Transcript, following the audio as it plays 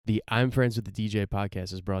The I'm Friends with the DJ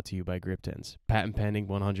podcast is brought to you by Grip Tins. Patent pending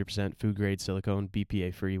 100% food grade silicone,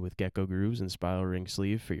 BPA free with gecko grooves and spiral ring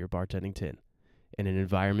sleeve for your bartending tin. In an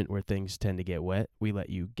environment where things tend to get wet, we let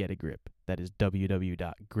you get a grip. That is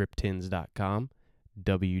www.griptins.com.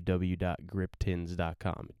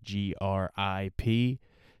 www.griptins.com.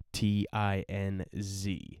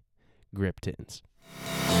 GRIPTINZ. Grip Tins.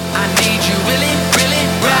 I need you really, really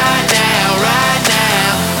right now,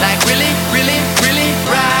 like really, really, really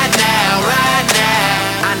right now,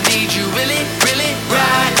 I need you really, really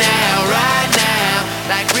right now,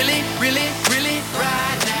 like really, really, really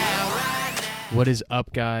right now. What is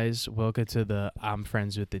up, guys? Welcome to the I'm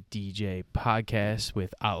Friends with the DJ podcast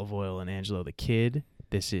with Olive Oil and Angelo the Kid.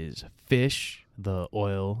 This is Fish, the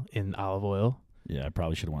oil in olive oil. Yeah, I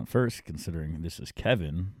probably should have went first, considering this is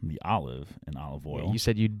Kevin, the olive and olive oil. Yeah, you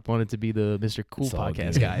said you wanted to be the Mr. Cool It's all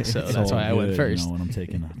podcast good. guy, so It's that's all why I went good, first. You know, when I'm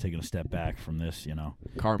taking a step back from this, you know,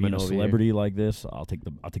 Carmen being a over celebrity like this, I'll take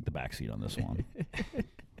the back seat on this one. here.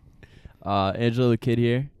 Angelo the Kid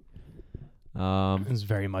here. It's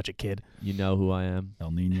very much a kid. You know who I am.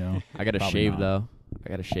 El Nino, I got to Probably shave not. though. I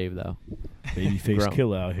got to shave though. babyface Grown.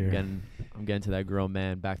 killer out here. I'm getting to that grown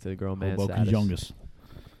man. Back to the grown man Hoboken's status. youngest.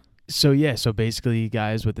 So basically,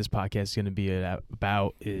 guys, what this podcast is going to be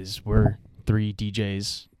about is we're three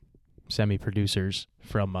DJs, semi-producers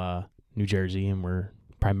from New Jersey, and we're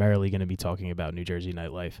primarily going to be talking about New Jersey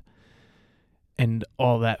nightlife and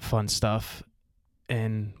all that fun stuff.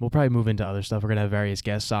 And we'll probably move into other stuff. We're going to have various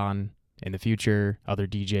guests on in the future, other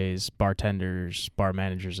DJs, bartenders, bar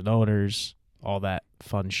managers and owners, all that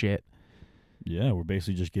fun shit. Yeah, we're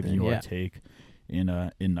basically just giving you Yeah. our take in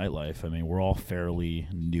nightlife. I mean, we're all fairly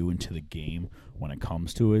new into the game when it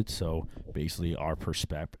comes to it. So basically, our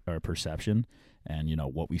perception, and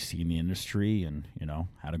what we see in the industry, and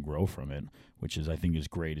how to grow from it, which is I think is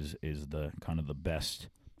great. Is the kind of the best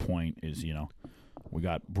point is we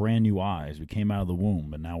got brand new eyes. We came out of the womb,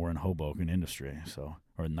 but now we're in Hoboken industry,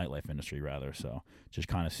 or nightlife industry rather. So just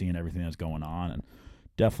kind of seeing everything that's going on, and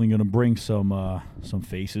definitely going to bring some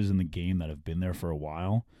faces in the game that have been there for a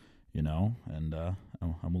while. And I'm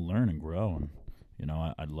gonna learn and grow, and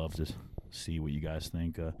I'd love to see what you guys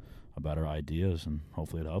think about our ideas, and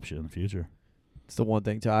hopefully it helps you in the future. It's the one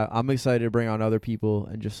thing too. I'm excited to bring on other people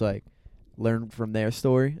and just like learn from their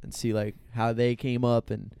story and see like how they came up,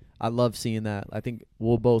 and I love seeing that. I think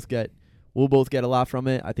we'll both get a lot from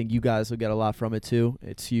it. I think you guys will get a lot from it too.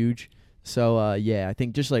 It's huge. So I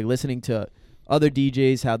think just like listening to other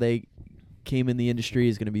DJs, how they came in the industry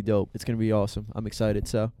is gonna be dope. It's gonna be awesome. I'm excited.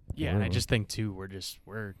 So Yeah, and I just think too,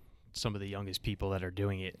 we're some of the youngest people that are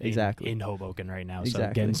doing it in Hoboken right now. So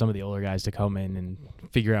Exactly. getting some of the older guys to come in and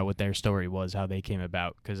figure out what their story was, how they came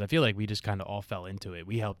about, because I feel like we just kind of all fell into it.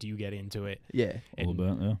 We helped you get into it. yeah, A little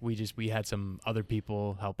bit, yeah. We had some other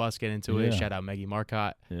people help us get into it. Yeah. Shout out Maggie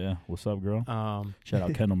Marcotte. Yeah, what's up, girl? Um, Shout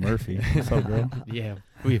out Kendall Murphy. What's up, girl? yeah,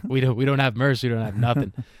 we don't have Merce, we don't have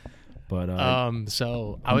nothing. But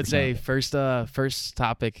So I would say first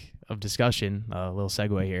topic of discussion, a little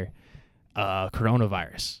segue here,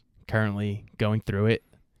 coronavirus. Currently going through it.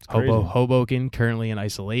 crazy. Hoboken currently in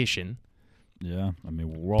isolation. yeah, I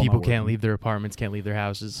mean we're all People not can't working. leave their apartments, can't leave their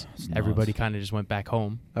houses. It's Everybody nuts. kind of just went back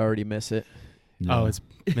home. I already miss it. Oh, Yeah. it's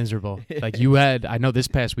miserable. Like I know this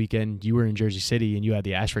past weekend you were in Jersey City and you had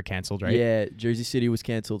the Ashford canceled, right? Yeah, Jersey City was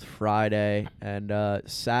canceled Friday, and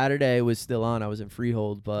Saturday was still on. I was in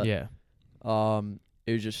Freehold, but Yeah.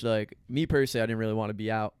 it was just like me personally, I didn't really want to be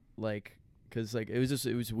out, like, cause like it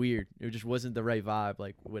was weird. It just wasn't the right vibe,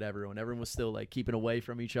 like with everyone. Everyone was still like keeping away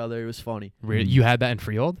from each other. It was funny. You had that in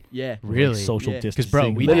Freehold? Yeah, Really? Like social Yeah. 'Cause, distancing, bro,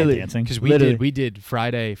 we line literally- dancing. Because Literally. we did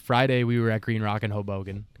Friday. Friday we were at Green Rock in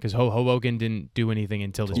Hoboken because Hoboken didn't do anything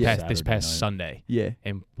until this Till past Saturday night. night. Sunday. yeah.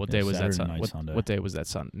 And what Yeah, day was that? Saturday night, Sunday. What day was that?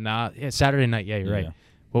 Saturday night. Yeah, you're right. Yeah.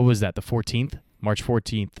 What was that? The 14th, March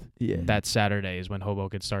 14th. Yeah. That Saturday is when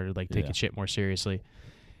Hoboken started like taking Yeah. shit more seriously,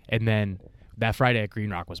 and then that Friday at Green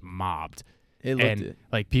Rock was mobbed, It looked and it.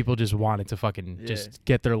 like people just wanted to fucking Yeah. just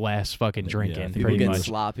get their last fucking drink Yeah, I in. think People pretty getting much.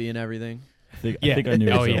 sloppy and everything. I think Yeah. I knew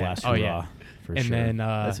it Oh, was the yeah. last Oh, yeah. hurrah, for And sure. then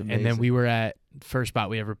That's and then amazing. we were at first spot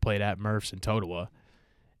we ever played at Murph's in Totowa.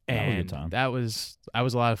 That was a good And time. that was a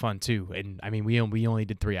lot of fun too. And I mean we only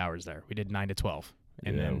did 3 hours there. We did 9 to 12.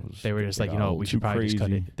 And Yeah, then it was- they were just like, it got we too should probably just cut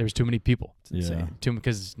crazy. it. There was too many people. It's Yeah. insane.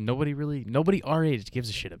 Because nobody our age gives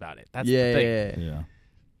a shit about it. That's Yeah, the thing. yeah. Yeah,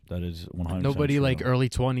 that is 100%. Nobody true. like early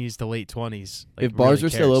 20s to late 20s. Like, If bars really were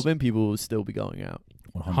still cares. open, people would still be going out.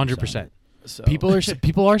 100%. So People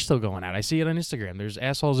are still going out. I see it on Instagram. There's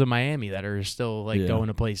assholes in Miami that are still like Yeah. going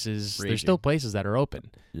to places. Raging. There's still places that are open.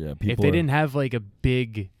 Yeah, If people they are- didn't have like a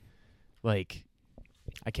big, like,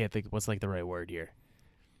 I can't think what's like the right word here.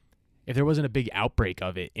 if there wasn't a big outbreak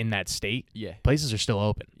of it in that state, Yeah. places are still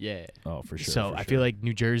open. Yeah. Oh, for sure. So for I sure. feel like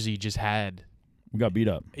New Jersey just had, we got beat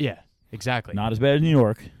up. yeah, exactly. Not as bad as New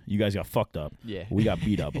York. You guys got fucked up. Yeah. We got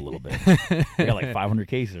beat up a little bit. We got like 500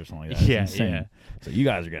 cases or something like that. Yeah, It's insane. yeah. So you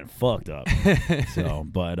guys are getting fucked up. So,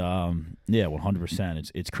 but yeah,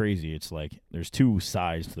 100%. It's crazy. It's like there's two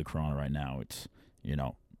sides to the corona right now. It's, you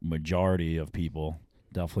know, majority of people,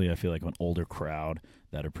 definitely I feel like an older crowd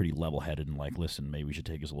that are pretty level-headed and like, listen, maybe we should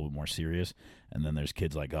take this a little bit more serious. And then there's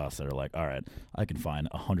kids like us that are like, all right, I can find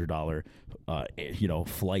 $100,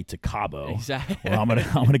 flight to Cabo. Exactly. Or I'm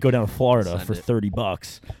gonna go down to Florida Send for it.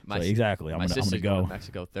 $30. My So s- exactly, My I'm sister's gonna going go. to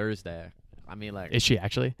Mexico Thursday. I mean, like, Is she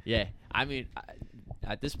actually? yeah. I mean,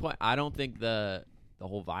 at this point, I don't think the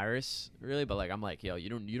whole virus really, but like, I'm like, yo, you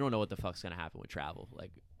don't know what the fuck's gonna happen with travel,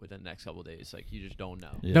 like within the next couple of days. Like, you just don't know.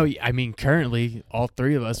 Yeah. No, I mean, currently, all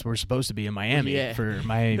three of us were supposed to be in Miami Yeah. for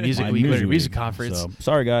Miami Music Miami Week, music Week. conference. So,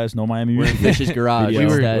 sorry guys, no Miami We're in Music Week. Fish's garage. We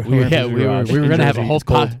were- instead. we were- yeah, Fish's we were Garage we were in gonna have a Jersey. whole It's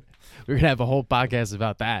cold. we were gonna have a whole podcast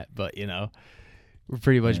about that, but we're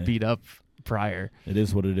pretty much Yeah. beat up prior. It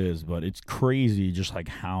is what it is, but it's crazy just like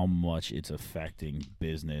how much it's affecting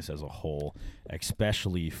business as a whole,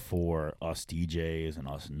 especially for us DJs and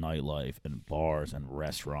us nightlife and bars and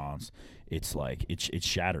restaurants. It's like it's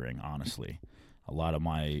shattering, honestly. A lot of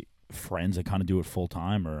my friends that kind of do it full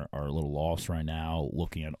time are a little lost right now,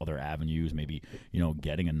 looking at other avenues, maybe,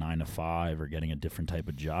 getting a 9 to 5 or getting a different type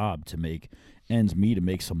of job to make ends meet, to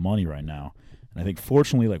make some money right now. And I think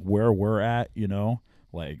fortunately, like where we're at,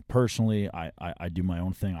 like personally, I do my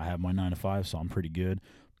own thing. I have my 9 to 5, so I'm pretty good.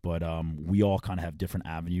 But we all kind of have different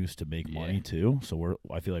avenues to make money too. So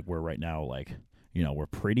I feel like we're right now like, we're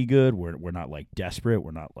pretty good. We're not like desperate.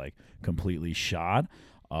 We're not like completely shot.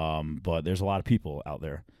 But there's a lot of people out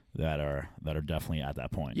there that are definitely at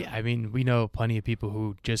that point. Yeah, I mean, we know plenty of people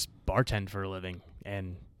who just bartend for a living,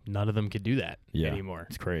 and none of them could do that anymore.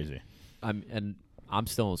 It's crazy. I'm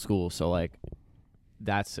still in school, so like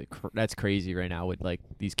that's crazy right now with like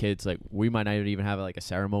these kids. Like, we might not even have like a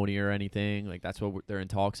ceremony or anything. Like, that's what they're in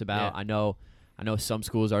talks about. Yeah. I know some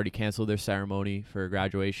schools already canceled their ceremony for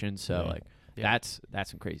graduation, so Yeah. like Yeah. that's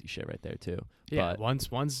some crazy shit right there too. Yeah, But once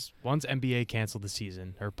NBA canceled the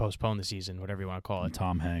season or postponed the season, whatever you want to call And it.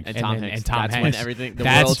 Tom Hanks. and And Tom then- Hanks, and Tom that's Hanks. when everything the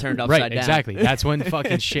That's world turned upside right, down. exactly. That's when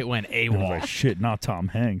fucking shit went Everyone's like, AWOL. shit, not Tom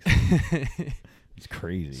Hanks. It's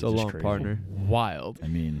crazy. So It's just long, crazy. partner. Wild. I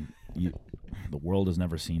mean, the world has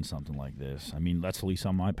never seen something like this. I mean, that's at least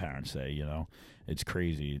how my parents say, It's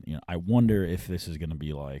crazy. I wonder if this is going to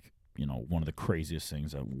be like, one of the craziest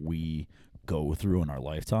things that we go through in our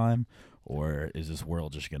lifetime, or is this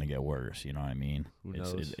world just going to get worse? You know what I mean? Who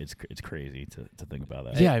It's knows? it's crazy to think about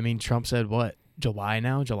that. Yeah, I mean, Trump said what? July,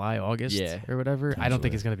 August, Yeah. or whatever. I don't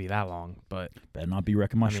think Potentially. it's gonna be that long, but Better not be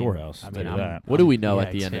wrecking my I mean- shore house. I I'll mean, tell you I'm- that. What do we know Yeah,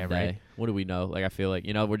 at the end of the yeah, day? right. What do we know? Like, I feel like,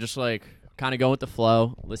 we're just like kind of going with the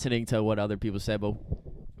flow, listening to what other people say, but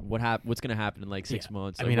what's gonna happen in like 6 Yeah.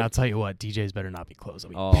 months? I Like, mean, what- I'll tell you what, DJs better not be closed. I'll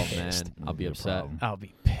be oh pissed. man, I'll be It'll be a upset. problem. I'll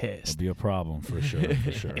be It'll pissed. be a problem for sure.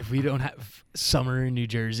 For sure. If we don't have summer in New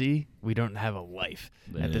Jersey, we don't have a life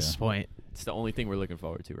at this Yeah. point. It's the only thing we're looking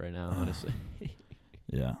forward to right now, honestly.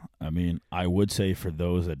 Yeah, I mean, I would say for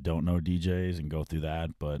those that don't know DJs and go through that,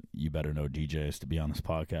 but you better know DJs to be on this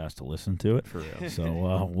podcast to listen to it. For real.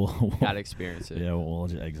 So we'll Gotta experience it. yeah, we'll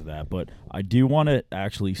just exit that. But I do want to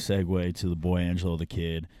actually segue to the boy Angelo the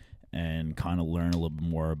Kid and kind of learn a little bit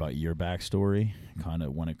more about your backstory, kind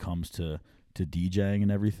of when it comes to DJing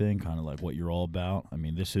and everything, kind of like what you're all about. I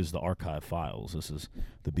mean, this is the archive files. This is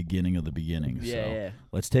the beginning of the beginning. Yeah, so yeah.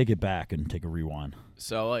 let's take it back and take a rewind.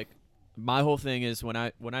 So like, my whole thing is when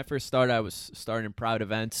I first started, I was starting private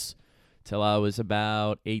events till I was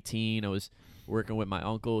about 18. I was working with my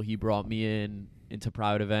uncle. He brought me into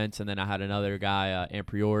private events, and then I had another guy,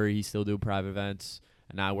 Ampriori. He still do private events,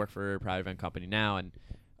 and I work for a private event company now.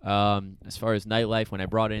 And as far as nightlife, when I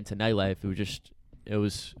brought it into nightlife, it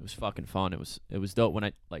was fucking fun. It was dope.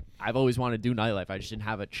 When I've always wanted to do nightlife. I just didn't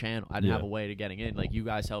have a channel. I didn't have a way to getting in. Like, you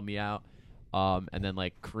guys helped me out, and then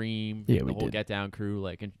like Cream, Yeah, the we whole did. Get Down crew,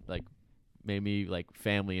 made me like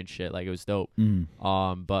family and shit. Like, it was dope.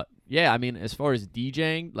 But yeah, I mean, as far as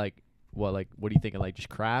DJing, what are you thinking? Like, just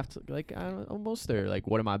craft, like, I don't know, almost, or like,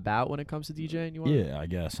 what am I about when it comes to DJing? You want? Yeah, I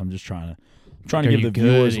guess I'm just trying to Are give you the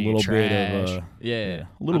viewers good? a Are you little bit of trash? Yeah.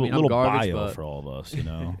 a little I mean, I'm little garbage, bio but- for all of us,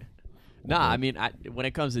 Nah, I mean, when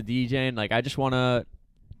it comes to DJing, like, I just want to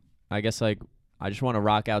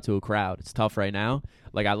rock out to a crowd. It's tough right now.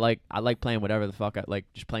 Like, I like playing whatever the fuck. I like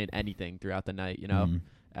just playing anything throughout the night, Mhm.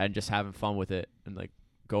 and just having fun with it, and like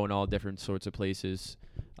going all different sorts of places.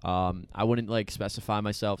 I wouldn't like specify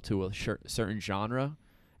myself to a certain genre,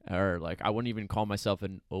 or like I wouldn't even call myself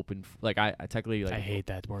an open. Like I technically like I hate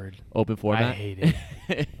that word. open format. I hate it.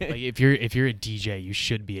 Like if you're a DJ, you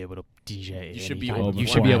should be able to DJ. You should any be kind- open You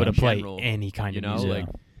should be able to format in play general, any kind you of know, music.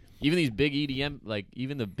 like even these big EDM, like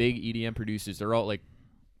even the big EDM producers, they're all like,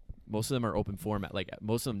 most of them are open format. Like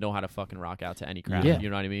most of them know how to fucking rock out to any crowd. Yeah. You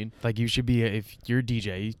know what I mean? Like you should be if you're a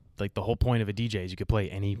DJ. Like the whole point of a DJ is you could play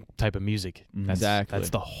any type of music. Mhm. That's, Exactly.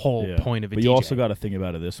 That's the whole Yeah. point of a But DJ. you also got to think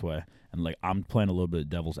about it this way, and like I'm playing a little bit of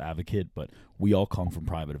devil's advocate, but we all come from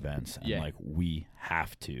private events, and Yeah. like we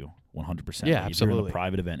have to 100%. Yeah, If you're in absolutely. the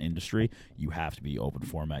private event industry, you have to be open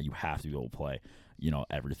format. You have to be able to play,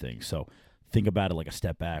 everything. So think about it like a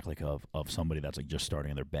step back, like of somebody that's like just starting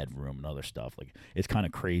in their bedroom and other stuff. Like it's kind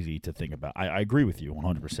of crazy to think about. I agree with you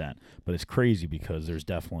 100%, but it's crazy because there's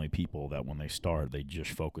definitely people that when they start, they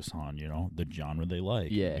just focus on the genre they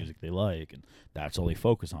like, Yeah. the music they like, and that's all they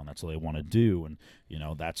focus on. That's all they want to do, and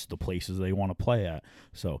that's the places they want to play at.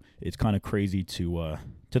 So it's kind of crazy to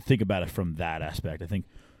think about it from that aspect. I think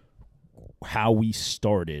how we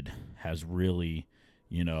started has really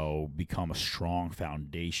become a strong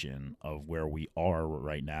foundation of where we are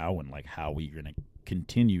right now, and like how we're going to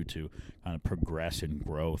continue to kind of progress and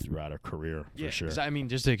grow throughout our career. Yeah, for sure. 'cause I mean,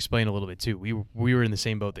 just to explain a little bit too, we were in the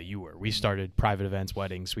same boat that you were. We started private events,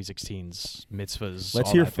 weddings, sweet 16s, mitzvahs. Let's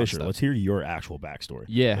all hear that fun Fisher. stuff. Let's hear your actual backstory.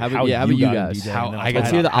 Yeah, Like, how about you got into guys? DJing, How and then I I'll got talk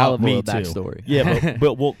Let's hear the about Olive me Oil too. backstory. Yeah,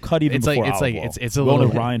 but we'll cut even It's before like- it's Olive like- Oil. it's a We'll go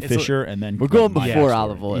little- to Ryan it's a- Fisher and then We're going my before backstory.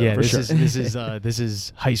 Olive Oil. Yeah, for sure. this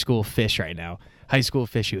is high school Fish right now. High school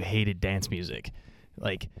Fish who hated dance music,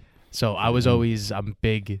 like. So I was always I'm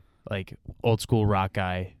big like old school rock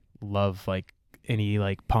guy. Love like any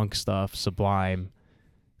like punk stuff, Sublime,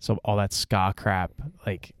 so all that ska crap.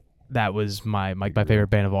 Like that was my favorite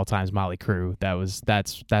band of all time is Motley Crue.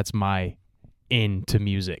 That's my into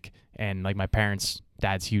music. And like my parents,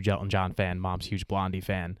 dad's huge Elton John fan, mom's huge Blondie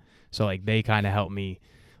fan. So like they kind of helped me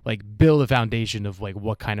like build a foundation of like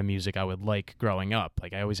what kind of music I would like growing up.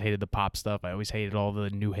 Like I always hated the pop stuff. I always hated all the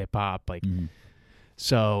new hip hop. Like Mhm.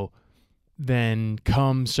 so then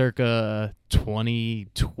come circa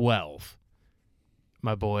 2012,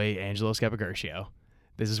 my boy Angelo Scapagercio,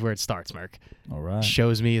 this is where it starts, Merc, All right.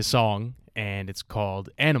 shows me a song, and it's called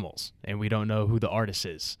Animals, and we don't know who the artist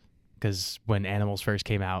is. Because when Animals first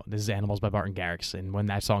came out, this is Animals by Martin Garrix, and when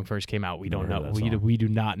that song first came out, we Never don't heard know. that song. We do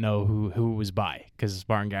not know who it was by, because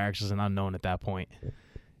Martin Garrix is an unknown at that point.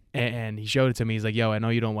 And he showed it to me. He's like, "Yo, I know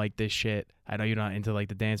you don't like this shit. I know you're not into like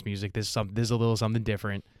the dance music. This is a little something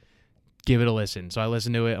different. Give it a listen." So I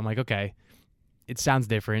listened to it. I'm like, okay, it sounds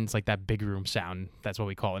different. It's like that big room sound. That's what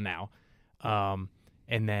we call it now.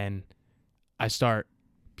 And then I start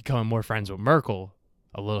becoming more friends with Merkel.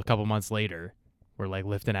 A couple months later, we're like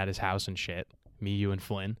lifting at his house and shit. Me, you, and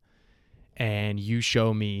Flynn. And you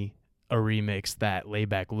show me a remix that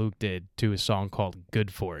Layback Luke did to a song called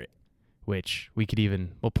 "Good for It," which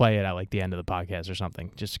we'll play it at like the end of the podcast or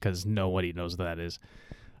something, just because nobody knows what that is.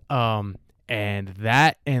 And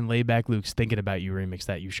that and Layback Luke's "Thinking About You" remix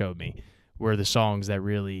that you showed me were the songs that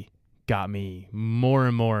really got me more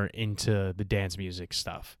and more into the dance music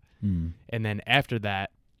stuff. Mm. And then after that,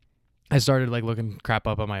 I started like looking crap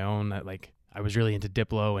up on my own. That like I was really into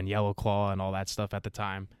Diplo and Yellow Claw and all that stuff at the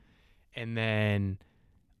time. And then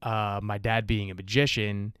my dad being a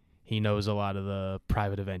magician, he knows a lot of the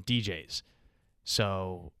private event DJs.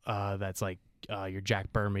 So that's like your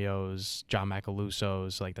Jack Bermios, John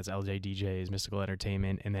Macalusos, like that's LJ DJs, Mystical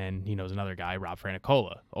Entertainment. And then he knows another guy, Rob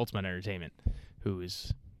Franicola, Ultimate Entertainment, who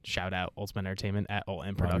is shout out Ultimate Entertainment at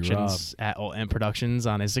Alt Productions, at Alt Productions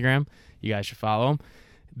on Instagram. You guys should follow him.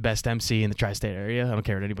 Best MC in the tri-state area. I don't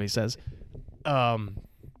care what anybody says.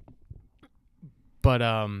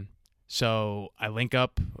 So I link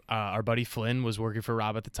up. Our buddy Flynn was working for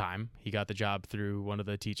Rob at the time. He got the job through one of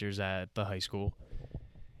the teachers at the high school.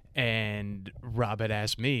 And Rob had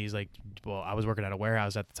asked me, he's like, well, I was working at a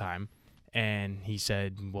warehouse at the time. And he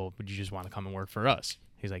said, well, would you just want to come and work for us?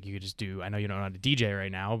 He's like, you could just do, I know you don't know how to DJ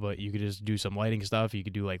right now, but you could just do some lighting stuff. You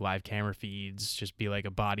could do like live camera feeds, just be like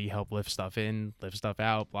a body, help lift stuff in, lift stuff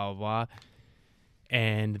out, blah, blah, blah.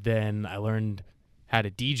 And then I learned how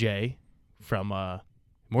to DJ from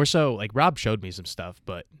more so like Rob showed me some stuff,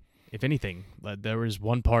 but if anything, there was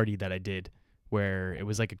one party that I did where it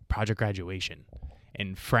was like a project graduation,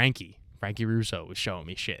 and Frankie Russo was showing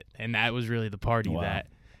me shit, and that was really the party Wow. that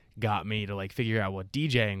got me to like figure out what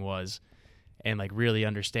DJing was and like really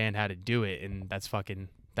understand how to do it. And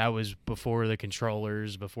that was before the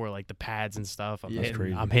controllers, before like the pads and stuff. Yeah. That's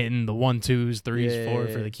crazy. I'm hitting the 1, 2s, 3s, Yeah. 4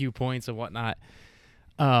 for the cue points and whatnot.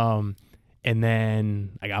 And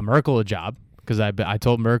then I got Merkel a job because I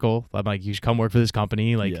told Merkel, I'm like, you should come work for this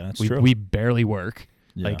company. Like Yeah, that's we true. we barely work.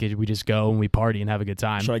 Yeah. Like we just go and we party and have a good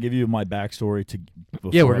time. Should I give you my backstory to?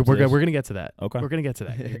 Yeah, before we're gonna get to that. Okay. We're gonna get to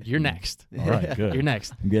that. You're next. All right, good. You're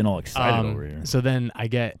next. I'm getting all excited over here. So then I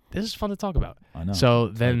get this is fun to talk about. I know. So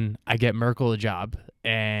then I get Merkel a job,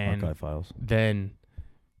 and Archive files. then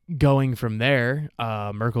going from there,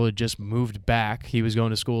 Merkel had just moved back. He was going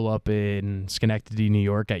to school up in Schenectady, New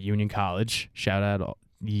York at Union College. Shout out all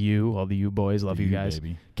the you boys. Love you guys.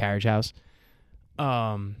 Baby. Carriage House.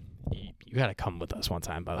 You gotta come with us one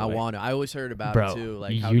time, by the I way. want to. I always heard about Bro, it too.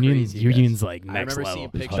 Like how Union, crazy it is. Union's like I next remember level. seeing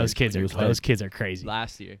pictures. Those kids It are was hype. those kids are crazy.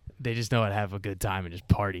 last year. They just know how to have a good time and just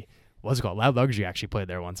party. What's it called? Loud Luxury actually played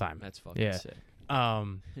there one time. That's fucking Yeah. sick.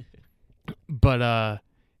 But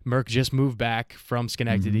Merck just moved back from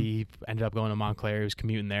Schenectady. Mm-hmm. Ended up going to Montclair. He was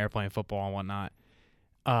commuting there, playing football and whatnot.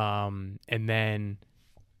 And then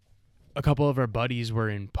a couple of our buddies were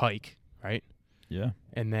in Pike, right? Yeah.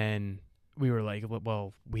 And then we were like,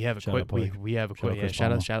 well, we have Shout out equipment. Pike. We have Shout out equipment. Yeah, Chris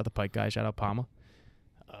shout Palma. out the Pike guy. Shout out Palma.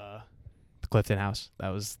 The Clifton House.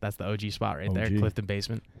 That's the OG spot right there. OG. Clifton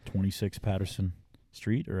basement. 26 Patterson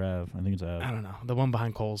Street or Ave? I think it's I Ave. don't know. The one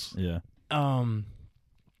behind Coles. Yeah.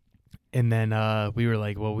 And then we were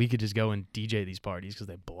like, well, we could just go and DJ these parties because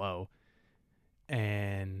they blow.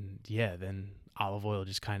 And yeah, then Olive Oil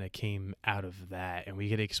just kind of came out of that, and we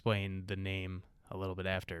could explain the name a little bit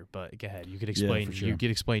after. But go ahead, you could explain. for sure. You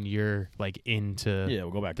could explain your like into Yeah,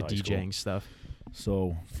 we'll go back the to high school. DJing stuff.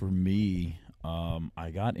 So for me,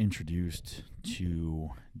 I got introduced to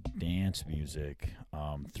dance music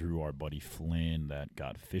through our buddy Flynn that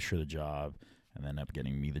got Fisher the job and then ended up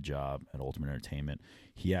getting me the job at Ultimate Entertainment.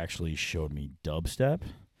 He actually showed me dubstep,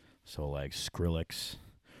 so like Skrillex.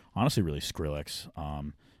 Honestly, really Skrillex. I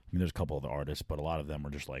mean, there's a couple other artists, but a lot of them were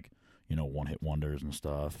just like, one-hit wonders and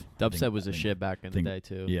stuff. Dubstep was a shit back in the think- day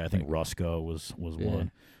too. Yeah, I think Rusko was Yeah.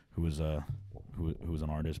 one who was who was an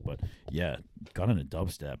artist, but yeah, got into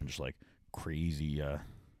dubstep and just like crazy,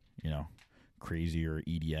 crazier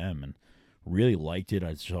EDM, and really liked it.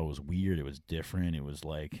 I just thought it was weird. It was different. It was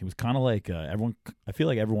kind of like everyone. I feel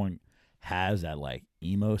like everyone has that like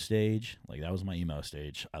emo stage. Like that was my emo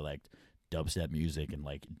stage. I liked dubstep music and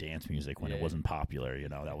like dance music when it Yeah. wasn't popular.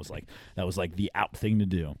 That was like the out thing to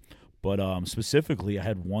do. But specifically, I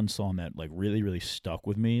had one song that like really, really stuck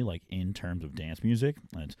with me, like in terms of dance music.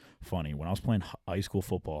 And it's funny, when I was playing high school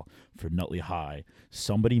football for Nutley High,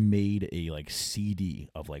 somebody made a like CD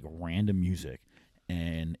of like random music,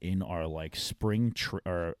 and in our like spring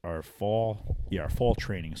our fall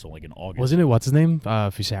training, so like in August. Wasn't it what's his name?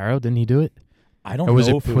 Fusaro, didn't he do it? I don't Or was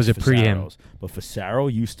know it- if it was it pre him? Fasaro's, but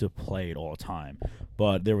Fasaro used to play it all the time.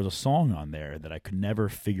 But there was a song on there that I could never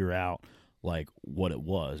figure out like what it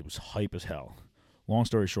was. It was hype as hell. Long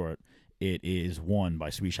story short, it is One by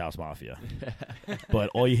Swedish House Mafia. But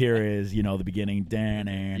all you hear is, the beginning,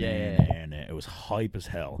 and it was hype as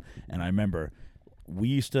hell. And I remember we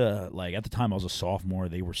used to, like, at the time I was a sophomore,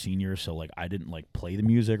 they were seniors, so like I didn't like play the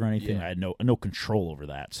music or anything. Yeah. I had no control over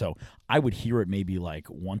that. So I would hear it maybe like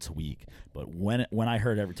once a week. But when I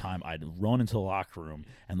heard it every time, I'd run into the locker room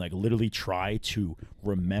and like literally try to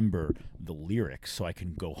remember the lyrics so I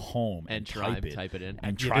can go home and type it in.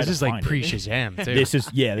 and Yeah, try this to is like find it. pre Shazam too. This is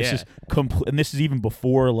complete, and this is even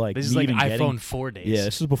before like This me is like even iPhone getting, 4 days. Yeah,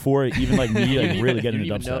 this is before even like me like really getting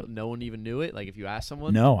you into didn't even dubstep. know, no one even knew it. Like if you asked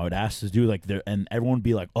someone, No, I would ask to do like there, and everyone would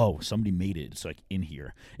be like, "Oh, somebody made it. It's like in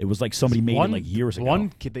here." It was like somebody made it like years ago. One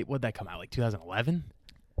kid, what'd that come out like 2011?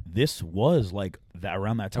 This was like that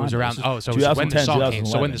around that It time. was around. This Oh, is so it was when the 2010, song came.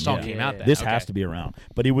 So when the 2011, song yeah. came out, then. This Okay. has to be around,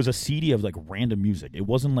 but it was a CD of like random music. It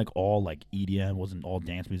wasn't like all like EDM. It wasn't all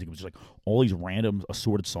dance music. It was just like all these random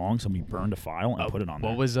assorted songs. Somebody burned a file and put it on there.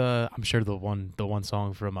 What was I'm sure the one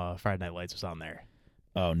song from Friday Night Lights was on there.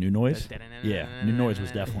 Oh, New Noise? Yeah, New Noise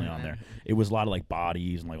was definitely on there. It was a lot of like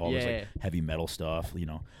bodies and like all this Yeah. like heavy metal stuff,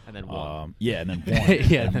 and then one. Yeah, and then one.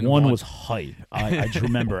 Yeah, and and then one one. was hype. I just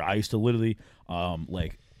remember I used to literally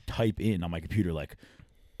like type in on my computer like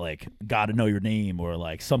gotta know your name or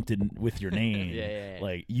like something with your name. Yeah.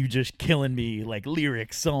 Like you just killing me like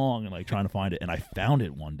lyric song and like trying to find it. And I found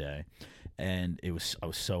it one day and I was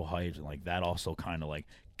so hyped, and like that also kind of like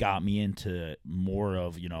got me into more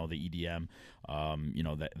of the EDM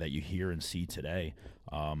that you hear and see today.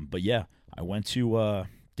 But yeah, I went to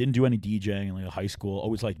didn't do any DJing in like high school.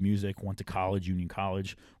 Always liked music. Went to college, Union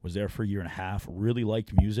College. Was there for a year and a half. Really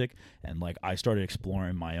liked music, and like I started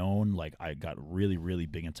exploring my own. Like I got really, really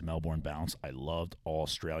big into Melbourne bounce. I loved all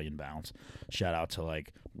Australian bounce. Shout out to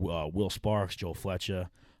like Will Sparks, Joe Fletcher,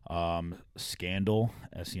 Scandal,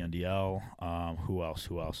 SENDL. Who else?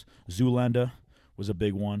 Zoolander was a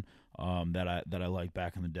big one. That I liked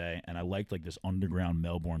back in the day, and I liked like this underground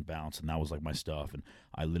Melbourne bounce, and that was like my stuff. And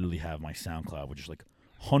I literally have my SoundCloud, which is like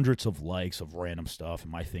hundreds of likes of random stuff,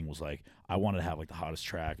 and my thing was like I wanted to have like the hottest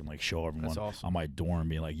track and like show everyone awesome. on my dorm,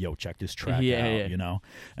 being like, yo, check this track Yeah, out, yeah. you know,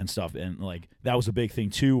 and stuff. And like that was a big thing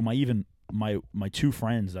too. My two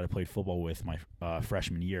friends that I played football with my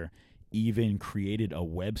freshman year even created a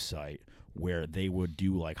website where they would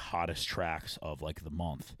do like hottest tracks of like the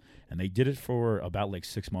month, and they did it for about like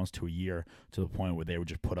 6 months to a year, to the point where they would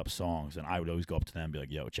just put up songs, and I would always go up to them and be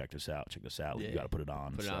like, yo, check this out, Yeah. you got to put it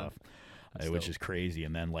on Put and it on. stuff. That's Which dope. is crazy.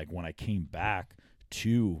 And then like when I came back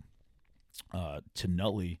to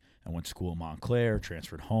Nutley and went to school in Montclair,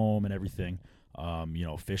 transferred home and everything, you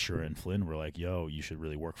know, Fisher and Flynn were like, yo, you should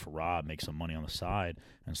really work for Rob, make some money on the side.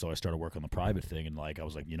 And so I started working on the private thing, and like I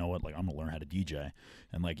was like, you know what, like I'm gonna learn how to DJ.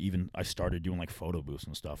 And like even I started doing like photo booths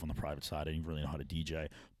and stuff on the private side. I didn't really know how to DJ,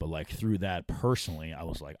 but like through that personally, I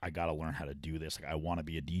was like, I gotta learn how to do this. Like I want to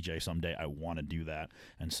be a DJ someday. I want to do that.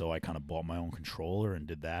 And so I kind of bought my own controller and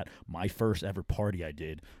did that. My first ever party I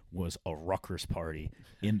did was a Rutgers party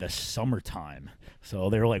in the summertime. So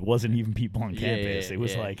there like wasn't even people on Yeah, campus. It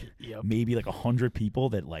was yeah. like Yep. maybe like 100 people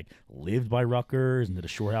that like lived by Rutgers and did a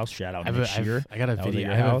shore house. Shout out Nick Shear. I got a That was at video.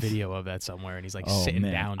 your I have house? a video of that somewhere, and he's like Oh, sitting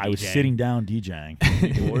man. down. I was DJing. sitting down DJing.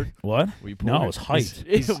 You bored? What? Were you No, I bored? was hyped.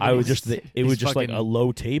 He's- I was just it he's was just like fucking- a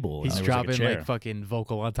low table. He's and there was, dropping like, a chair. like fucking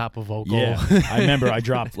vocal on top of vocal. Yeah, I remember I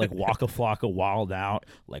dropped like Waka Flocka, Wild Out,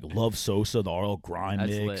 like Love Sosa, the RL Grind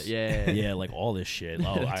That's mix. lit. Yeah. Yeah, like all this shit.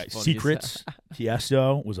 Oh, That's I, funny as Secrets,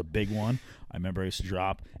 Tiesto was a big one. I remember I used to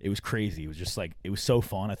drop. It was crazy. It was just like, it was so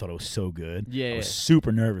fun. I thought it was so good. Yeah. I was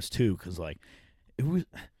super nervous too, because like, it was,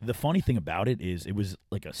 the funny thing about it is it was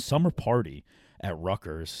like a summer party at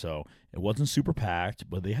Rutgers, so it wasn't super packed,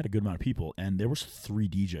 but they had a good amount of people, and there was 3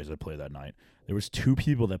 DJs that played that night. There was 2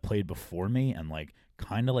 people that played before me and like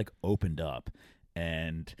kind of like opened up,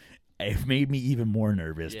 and it made me even more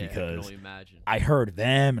nervous Yeah, I can because only imagine. I heard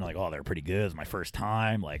them and like, oh, they're pretty good. It's my first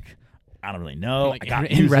time. Like, I don't really know. Like, I got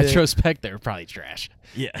in music. retrospect, they're probably trash.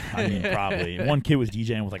 Yeah, I mean, probably. One kid was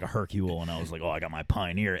DJing with like a Hercule, and I was like, oh, I got my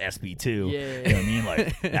Pioneer SB2. Yeah. You know what I mean?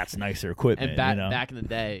 Like, that's nicer equipment. And back you know? back in the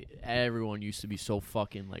day, everyone used to be so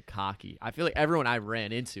fucking like cocky. I feel like everyone I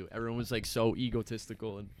ran into, everyone was like so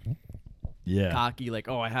egotistical and Yeah. cocky. Like,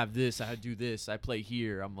 oh, I have this, I do this, I play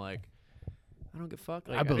here. I'm like, I don't give a fuck.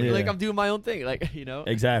 Like, I believe- like Yeah. I'm doing my own thing. Like, you know.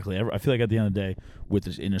 Exactly. I feel like at the end of the day, with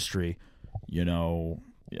this industry, you know,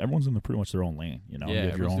 everyone's in pretty much their own lane. You know, Yeah, you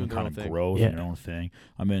have your everyone's own doing their kind own of thing. growth Yeah. and your own thing.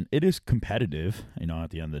 I mean, it is competitive. You know, at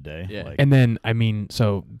the end of the day. Yeah. Like, And then, I mean,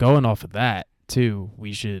 so going off of that too,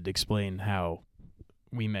 we should explain how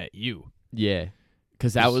we met you. Yeah.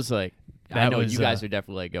 Because that was like, I That know was, you guys are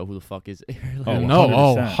definitely like, yo, who the fuck is? Oh, no,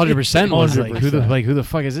 100%. 100% was like who 100%. the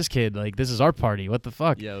fuck is this kid? Like, this is our party. What the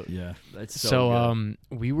fuck? Yo, yeah. that's so, So, good.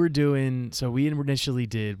 we were doing. So we initially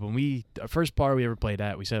did when our first bar we ever played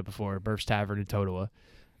at. We said it before, Burf's Tavern in Totowa.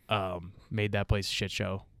 Made that place a shit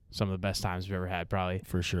show. Some of the best times we've ever had, probably.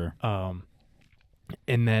 For sure.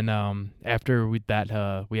 And then after we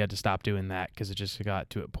had to stop doing that because it just got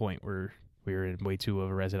to a point where we were in way too of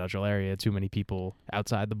a residential area, too many people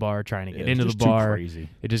outside the bar trying to get Yeah, into it's the just too bar. crazy.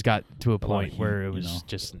 It just got to a lot of point heat, where it you was know?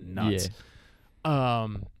 just nuts. But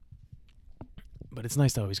it's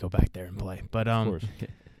nice to always go back there and play. But Of course.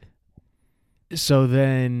 so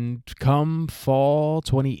then come fall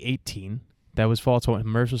 2018. That was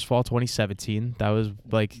Murph's was fall 2017. That was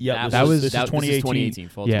like Yeah, that was this is 2018.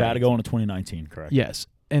 Fall Yeah. About to go into 2019, correct? yes.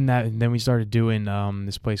 And then we started doing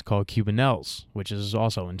this place called Cubanelle's, which is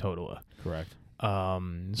also in Totowa. Correct. So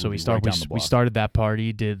We'll we be right down the we block. started that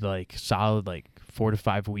party, did like solid like 4 to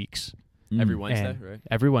 5 weeks Every Mm. Wednesday, And right?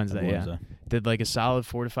 every Wednesday. Every Yeah, Wednesday. did like a solid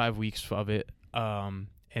 4 to 5 weeks of it. And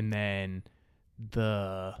then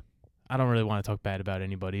I don't really want to talk bad about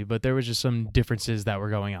anybody, but there was just some differences that were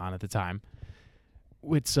going on at the time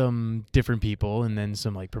with some different people, and then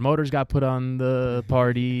some like promoters got put on the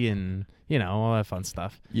party, and you know, all that fun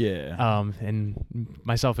stuff. Yeah. And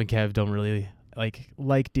myself and Kev don't really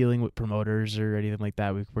like dealing with promoters or anything like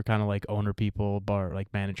that. We're kind of like owner people,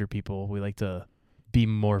 like manager people. We like to be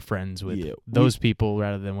more friends with Yeah, those people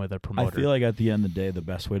rather than with a I promoter. feel like at the end of the day, the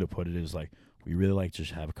best way to put it is like we really like to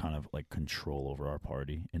just have kind of like control over our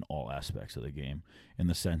party in all aspects of the game, in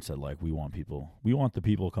the sense that like we want the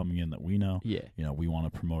people coming in that we know. Yeah. You know, we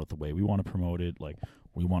want to promote it the way we want to promote it. Like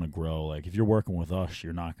we want to grow. Like if you're working with us,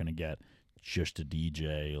 you're not going to get just a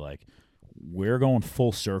DJ. Like we're going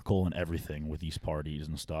full circle and everything with these parties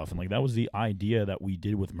and stuff. And like that was the idea that we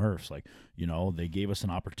did with Murphs. Like, you know, they gave us an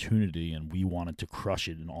opportunity and we wanted to crush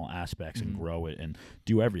it in all aspects and grow it and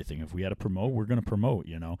do everything. If we had to promote, we're going to promote,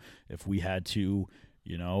 you know. If we had to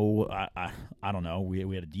You know, I don't know. We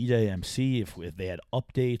had a DJ MC. If they had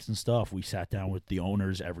updates and stuff, we sat down with the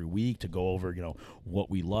owners every week to go over, you know, what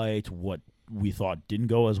we liked, what we thought didn't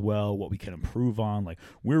go as well, what we can improve on. Like,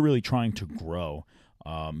 we're really trying to grow,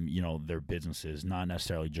 you know, their businesses, not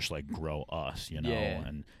necessarily just like grow us, you know, Yeah.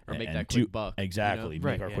 and Or make and that do- quick buck. you know? Exactly,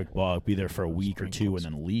 Right, make our yeah. quick buck, be there for a week or bring two, closer.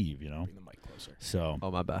 and then leave. You know, Bring the mic closer. so Oh,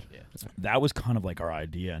 my bad. Yeah. that was kind of like our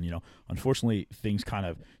idea, and you know, unfortunately things kind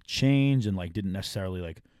of changed and like didn't necessarily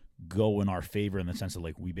like go in our favor in the sense that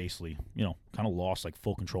like we basically, you know, kind of lost like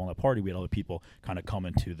full control in that party. We had other people kind of come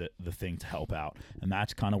into the thing to help out, and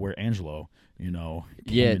that's kind of where Angelo, you know,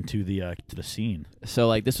 came Yeah. into the scene. So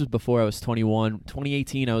like this was before I was 21.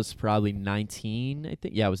 2018, I was probably 19. I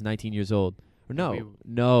think. Yeah, I was 19 years old. Or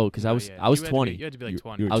no, because I was yeah. I was You had to 20. be- you had to be like You-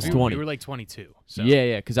 20. you were I was 20. 20. You were like 22. So.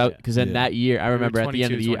 Yeah, because Yeah. then Yeah. that year I were remember at the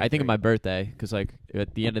end of the 22, year. I think of 23. my birthday because like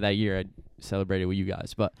at the end of that year I celebrated with you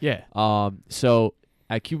guys. But Yeah. so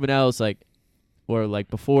at Cubanel's or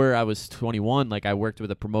before I was 21, like I worked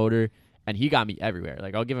with a promoter and he got me everywhere.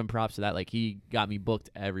 Like I'll give him props to that. Like he got me booked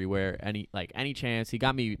everywhere. Any chance. He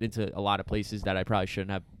got me into a lot of places that I probably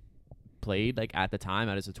shouldn't have played like at the time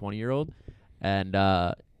as a 20-year-old. And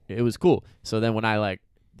it was cool. So then when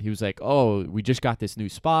he was like, "Oh, we just got this new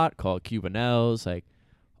spot called Cubanel's, like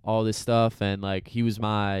all this stuff," and like he was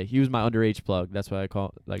my underage plug. That's what I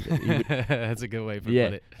call like. He would, That's a good way to yeah,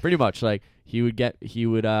 put it. pretty much. Like he would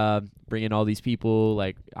bring in all these people.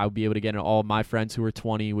 Like I would be able to get in all my friends who were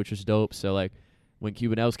 20, which was dope. So like when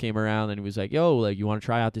Cubanel's came around and he was like, "Yo, like you want to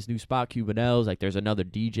try out this new spot, Cubanel's? Like there's another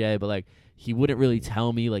DJ," but like he wouldn't really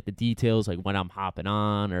tell me like the details, like when I'm hopping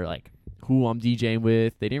on or like who I'm DJing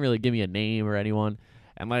with. They didn't really give me a name or anyone.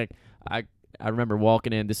 And like I remember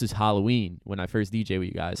walking in. This is Halloween when I first DJ with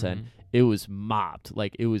you guys, and it was mobbed.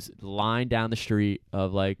 Like it was lined down the street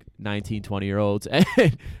of like 19, 20-year-olds,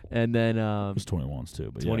 and then It was 21s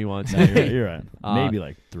too, but 21s. Yeah. You're right. Maybe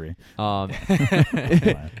like 3.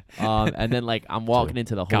 And then like I'm walking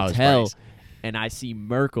into the College hotel, parties. and I see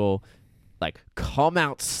Merkel like come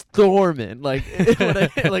out storming, like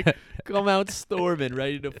like come out storming,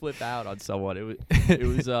 ready to flip out on someone. It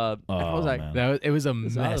was I was like, man. It was a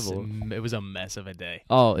mess. horrible. It was a mess of a day.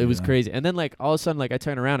 oh, it was Yeah. crazy. And then like all of a sudden, like I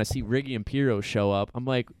turn around, I see Riggy and Piro show up. I'm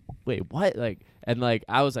like, wait, what? Like, and like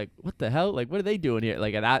I was like, what the hell? Like, what are they doing here?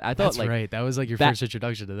 Like, and I thought That's like, right. That was like your back- first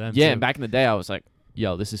introduction to them. yeah. too. And back in the day, I was like,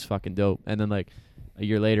 yo, this is fucking dope. And then like a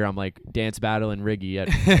year later, I'm like dance battling Riggy at.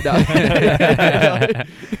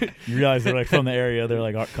 You realize they're like from the area. They're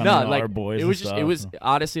like kind No, of like our boys. it was and just stuff. it was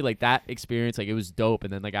honestly like that experience, like it was dope.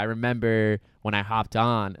 And then like I remember when I hopped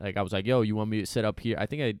on, like I was like, yo, you want me to sit up here? I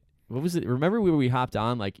think what was it? Remember we hopped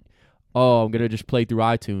on like, oh, I'm gonna just play through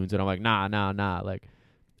iTunes, and I'm like, nah, like,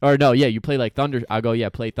 or no, yeah, you play like Thunder. I go, yeah,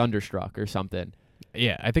 play Thunderstruck or something.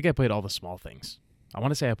 Yeah, I think I played all the small things. I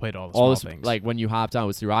want to say I played all the All small this things. like when you hopped on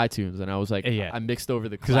was through iTunes, and I was like, Yeah. I mixed over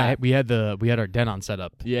the because clap. we had our Denon set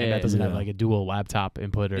up. Yeah, and that doesn't have yeah. like a dual laptop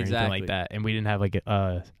input or anything Exactly. like that, and we didn't have like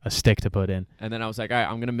a stick to put in. And then I was like, all right,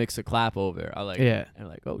 I'm gonna mix a clap over. I like, Yeah. and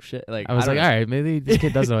like, oh shit, like I was don't like, know. all right, maybe this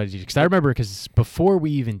kid doesn't know what to do. Because I remember, because before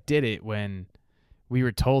we even did it, when we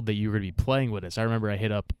were told that you were going to be playing with us, I remember I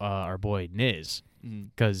hit up our boy Niz,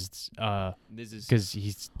 because This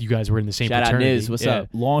is you guys were in the same Shout out fraternity. Niz, what's Yeah. up?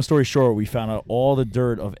 Long story short, we found out all the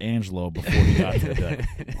dirt of Angelo before he got to the deck.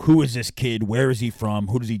 Who is this kid? Where is he from?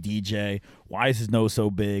 Who does he DJ? Why is his nose so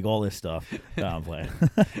big? All this stuff. No, I'm playing.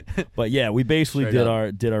 But yeah, we basically Straight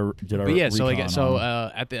did our. But yeah, so recon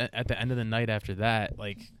on him. at the end of the night after that,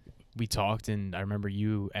 like we talked, and I remember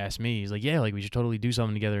you asked me, he's like, yeah, like we should totally do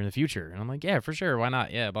something together in the future, and I'm like, yeah, for sure, why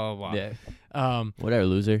not? Yeah, blah blah blah. yeah, whatever,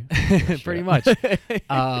 loser. Pretty much.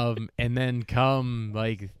 And then come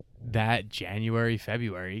like that January,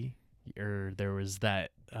 February, or there was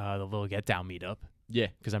that the little Get Down meetup. Yeah.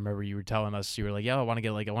 Because I remember you were telling us, you were like, "Yo, I want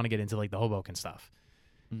to get into like the Hoboken stuff."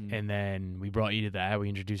 And then we brought you to that. We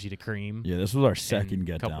introduced you to Cream. Yeah, this was our and second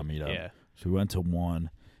get couple- down meetup. Yeah, So we went to one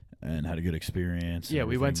and had a good experience. and yeah.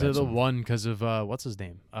 We everything. went to Met the some- one because of what's his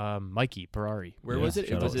name, Mikey Ferrari. Where Yeah, was it?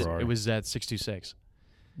 shout out Ferrari. It was at 626.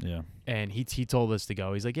 Yeah. And he told us to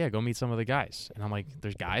go. He's like, yeah, go meet some of the guys. And I'm like,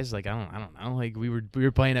 there's guys? Like, I don't know. Like we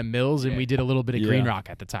were playing at Mills, and Yeah. we did a little bit of Yeah. Green Rock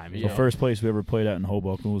at the time. The first place we ever played at in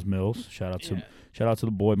Hoboken was Mills. Shout out to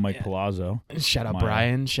the boy Mike Yeah. Palazzo. Shout out My-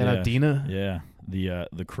 Brian. Shout yeah. out Dina. Yeah,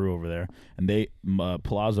 the crew over there, and they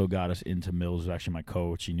Palazzo got us into Mills. Was actually my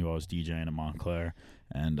coach. He knew I was DJing at Montclair,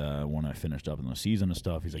 and when I finished up in the season and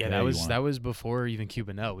stuff, he's like, Yeah, hey, that you was wanna-" that was before even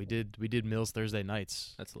Cubanel. We did Mills Thursday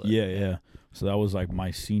nights. That's lit. Yeah. So that was like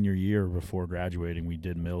my senior year before graduating. We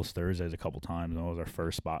did Mills Thursdays a couple times, and that was our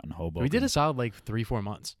first spot in Hoboken. We did a solid like 3-4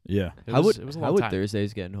 months. Yeah. It How was would it was a how long would time.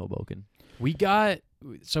 Thursdays get in Hoboken? We got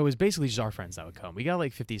so it was basically just our friends that would come. We got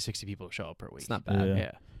like 50, 60 people show up per week. It's not bad. Yeah.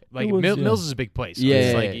 Yeah. Like was, yeah. Mills is a big place. So Yeah, it's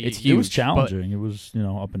yeah, like yeah. It's It was huge, challenging. It was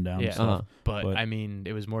up and down Yeah. and stuff. But But- I mean,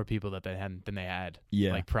 it was more people that they had than they had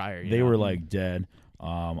Yeah, like prior. they were like dead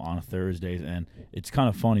on Thursdays, and it's kind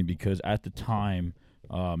of funny because at the time,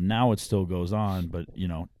 now it still goes on, but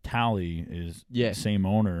Tally is Yeah. the same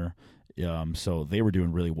owner, so they were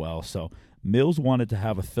doing really well. So Mills wanted to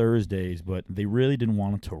have a Thursdays, but they really didn't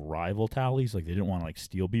want it to rival Tally's. Like they didn't want to like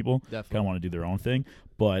steal people. Kind Definitely. of want to do their own thing.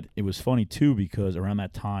 But it was funny too because around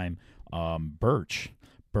that time, Birch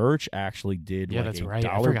actually did Yeah, like that's a right. I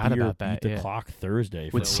dollar forgot beer about that, beat the yeah. clock Thursday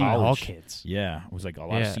for with Seton Hall college. kids. Yeah, it was like a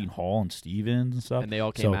lot of Yeah. Seton Hall and Stevens and stuff. And they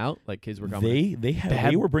all came So out. Like kids were coming. They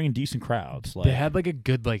had- were bringing decent crowds. Like They had like a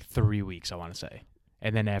good like 3 weeks, I want to say,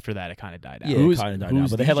 and then after that, it kind of died out. yeah, Who's- kind of died down,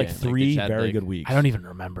 who's but they had like DJing? Like, 3 they had, very like- good weeks. I don't even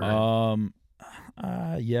remember.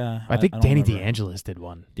 Yeah, I think don't Danny remember. DeAngelis did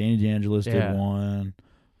one. Danny DeAngelis Yeah. did one.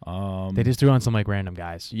 They just threw on some like random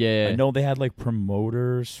guys. Yeah. I know they had like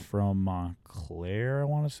promoters from Montclair, I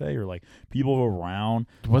want to say, or like people around.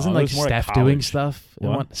 Wasn't it like was more like Steph doing college. stuff?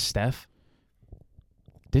 What? Steph?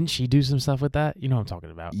 Didn't she do some stuff with that? You know what I'm talking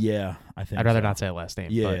about. Yeah, I think. I'd rather so. not say a last name.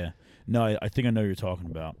 Yeah, but yeah. No, I think I know what you're talking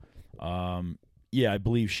about. Yeah, I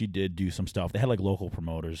believe she did do some stuff. They had like local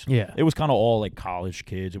promoters. yeah. It was kind of all like college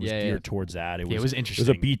kids. It was Yeah, yeah. geared towards that. Yeah, it was It was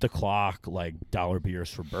interesting. a beat the clock like dollar beers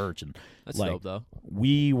for Birch, and That's like, dope though.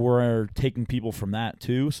 we were taking people from that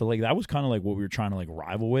too. So like that was kind of like what we were trying to like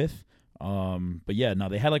rival with. But yeah, no,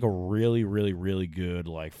 they had like a really, really, really good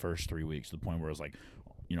like first 3 weeks to the point where it was like,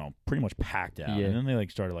 pretty much packed out, Yeah. and then they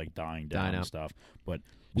like started like dying down Dying and out. stuff. But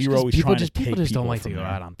we Just were 'cause always people trying just to take people just don't like to from go there.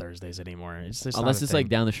 out on Thursdays anymore. It's just not Unless a it's like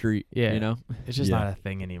thing. down the street. Yeah. You know. It's just Yeah. not a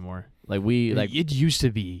thing anymore. Like we like. it used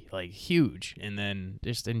to be like huge, and then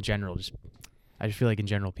just in general, I just feel like in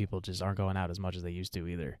general people just aren't going out as much as they used to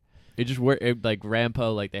either. It just work like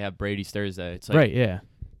Rampo. Like they have Brady's Thursday. It's like Right? Yeah.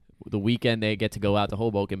 the weekend they get to go out to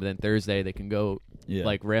Hoboken, but then Thursday they can go. Yeah.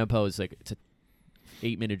 Like Rampo is like it's a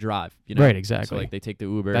 8-minute drive. You know. Right. Exactly. So like they take the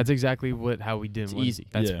Uber. That's exactly how we did. It's when- easy.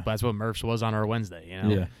 That's Yeah. that's what Murph's was on our Wednesday. You know.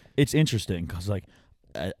 Yeah, it's interesting because like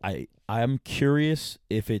I'm curious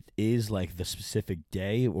if it is like the specific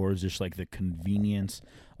day or is just like the convenience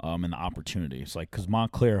and the opportunity. It's like because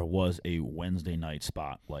Montclair was a Wednesday night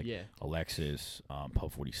spot, like yeah. Alexis,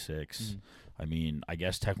 Pub 46. Mhm. I mean, I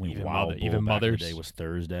guess technically Even Wild Mother- Bull even back in the Mothers. day was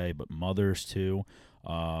Thursday, but Mothers too.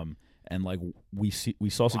 And like we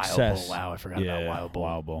saw Wild success. Bull, wow, I forgot about Wild Bull.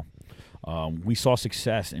 Wild Bull. We saw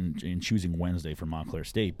success in choosing Wednesday for Montclair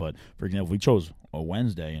State, but for example, if we chose a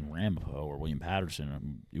Wednesday in Ramapo or William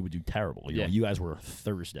Patterson, it would do terrible. You know, Yeah. you guys were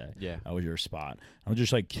Thursday. Yeah. That was your spot. I'm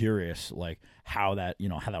just like curious, like how that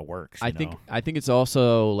works. I you think know? it's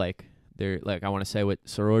also like they're like I want to say with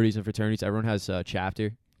sororities and fraternities, everyone has a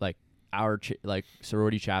chapter. Like our like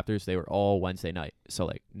sorority chapters, they were all Wednesday night. So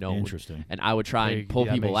like no one would, Interesting. and I would try There and you- pull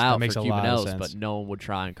that people makes- that out makes for a lot of Cubanelles, sense. but no one would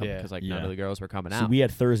try and come Yeah. because like none Yeah. of the girls were coming So out. we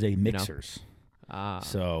had Thursday know? mixers. Ah.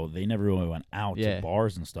 So they never really went out Yeah. to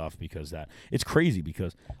bars and stuff because it's crazy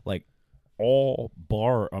because like all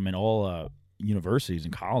universities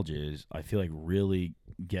and colleges I feel like really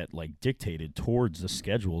get like dictated towards the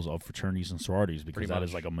schedules of fraternities and sororities because Pretty that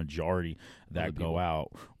is much. like a majority that the go people.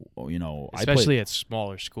 out. Especially at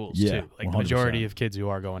smaller schools Yeah, too. Like the majority 100%. of kids who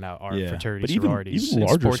are going out are Yeah. fraternity But even sororities,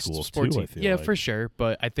 larger and sports, schools, sports too, I feel yeah, like. for sure.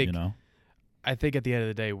 But I think I at the end of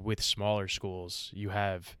the day, with smaller schools, you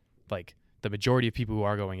have like the majority of people who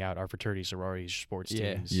are going out are fraternity sororities, sports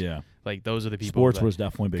Yeah. teams. yeah, Like those are the people. sports that, was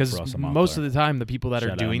definitely big for us. most of the time, the people that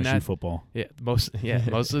are doing that, football. most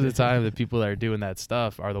of the time, the people that are doing that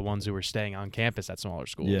stuff are the ones who are staying on campus at smaller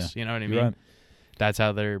schools. Yeah. You know what I mean? You're right. That's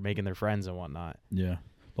how they're making their friends and whatnot. Yeah.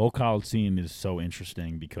 The whole college scene is so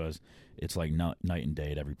interesting because it's like night and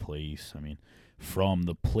day at every place. I mean, from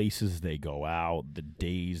the places they go out, the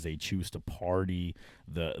days they choose to party,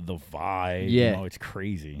 the vibe. Yeah. It's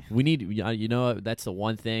crazy. We need, that's the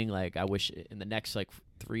one thing. Like, I wish in the next like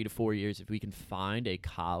 3 to 4 years, if we can find a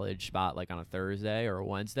college spot like on a Thursday or a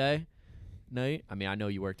Wednesday night. I mean, I know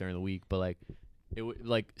you work during the week, but like,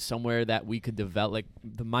 like somewhere that we could develop. Like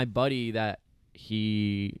my buddy that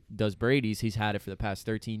he does Brady's, he's had it for the past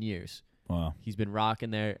 13 years. Wow. He's been rocking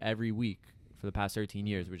there every week for the past 13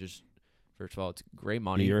 years, which is, first of all, it's great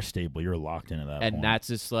money. You're stable. You're locked into that. And point. that's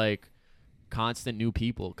just like constant new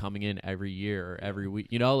people coming in every year or every week.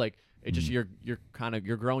 Like it just you're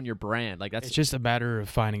growing your brand. Like that's It's just a matter of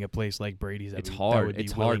finding a place like Brady's that It's that hard. would be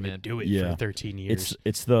It's willing hard, to man. do it Yeah. for 13 years.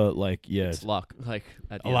 it's the like it's luck. Like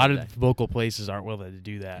at the A end lot of of local places aren't willing to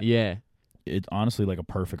do that. the day. it's honestly like a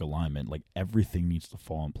perfect alignment. Like everything needs to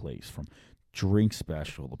fall in place from drink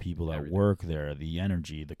special, the people that Everything. work there, the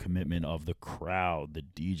energy, the commitment of the crowd, the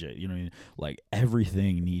DJ. You know what I mean? Like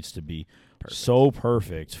everything needs to be so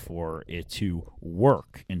perfect for it to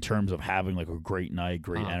work in terms of having like a great night,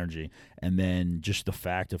 great energy, and then just the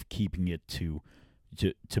fact of keeping it to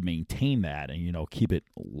maintain that and, you know, keep it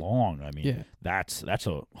long. I mean, Yeah. that's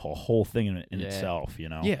a whole thing in itself, you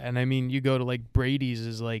know? Yeah, and I mean, you go to like Brady's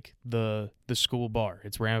is like the school bar.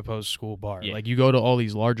 It's Ramapo's school bar. Yeah. Like you go to all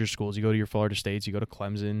these larger schools. You go to your Florida States. You go to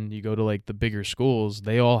Clemson. You go to like the bigger schools.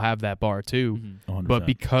 They all have that bar too. Mm-hmm. 100%. But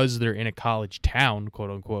because they're in a college town, quote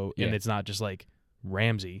unquote, and Yeah. it's not just like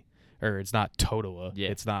Ramsey or it's not Totowa. Yeah.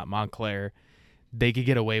 It's not Montclair. They could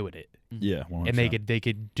get away with it, yeah, 100%. and they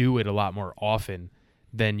could do it a lot more often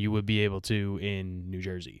than you would be able to in New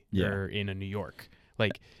Jersey or in a New York.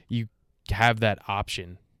 Like you have that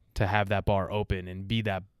option to have that bar open and be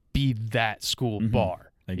that school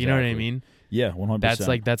bar. You know what I Exactly. mean? Yeah,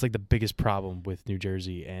 100%. That's like the biggest problem with New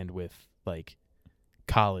Jersey and with like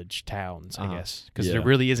college towns, I guess, because there Yeah.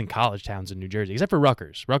 really isn't college towns in New Jersey except for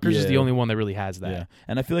Rutgers. Rutgers is the Yeah. only one that really has that. Yeah,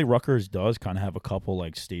 and I feel like Rutgers does kind of have a couple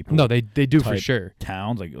like staple No, they do for type sure.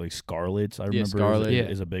 towns like Scarlet's. I remember Scarlet.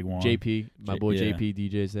 is a big one. JP, my boy yeah. JP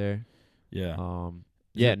DJ's there. Yeah,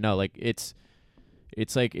 Yeah, no, like it's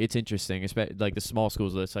like it's interesting, especially like the small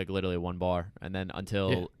schools. It's like literally one bar, and then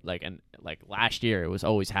until like last year, it was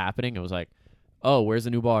always happening. It was like, oh, where's the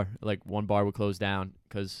new bar? Like one bar would close down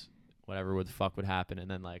because whatever the fuck would happen, and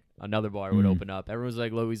then like another bar would open up. Everyone's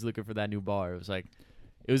like always looking for that new bar. It was like,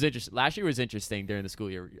 it was interesting. Last year was interesting during the school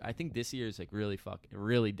year. I think this year is like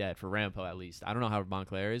really dead for Rampo at least. I don't know how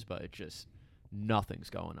Montclair is, but it's just nothing's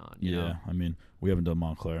going on. You know? I mean, we haven't done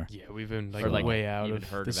Montclair. Yeah, we've been Or, like, way out even of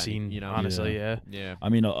heard the of any, scene. you know? Honestly, yeah. Yeah. I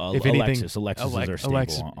mean, If anything, Alexis is our staple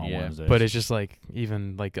Alexis- on yeah. Wednesdays. But it's just like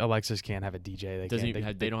even like Alexis can't have a DJ. They Doesn't can't.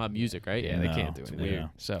 even they don't have music, right? Yeah, No, they can't do it's anything. weird.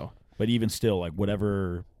 So But even still, like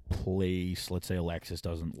whatever place, let's say Alexis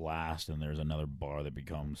doesn't last, and there's another bar that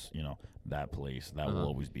becomes, you know, that place that will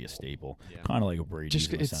always be a staple. Yeah. Kind of like a Brady's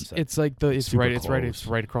just in the sense that it's like it's super right close.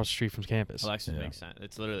 across the street from campus. Alexis Yeah. makes sense.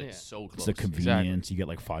 It's literally Yeah. so it's close. the convenience. You get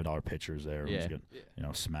like $5 pitchers there. Yeah. Yeah. Get, you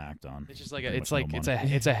know, smacked on. It's just like pretty it's much like no it's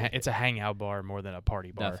money. it's a hangout bar more than a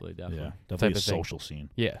party bar. Definitely. Yeah, type definitely a of thing. social scene.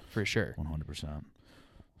 Yeah, for sure. 100%.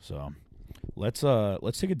 So let's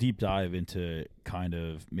take a deep dive into kind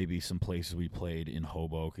of maybe some places we played in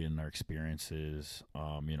Hoboken, our experiences,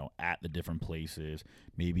 you know, at the different places,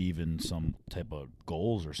 maybe even some type of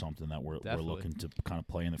goals or something that we're Definitely. looking to kind of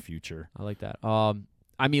play in the future. I like that.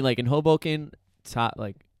 I mean, like in Hoboken,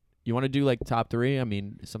 you want to do like top 3? I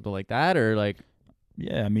mean, something like that, or like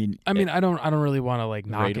Yeah, I mean, I mean, I don't really want to like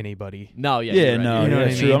knock Rate 'em. anybody. no, yeah, yeah, you're right. no, You know yeah,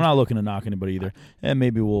 what I true. mean? I'm not looking to knock anybody either, and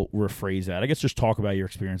maybe we'll rephrase that. I guess just talk about your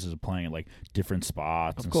experiences of playing at like different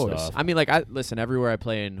spots Of and course. stuff. I mean, like listen, everywhere I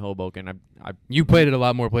play in Hoboken, I You played at a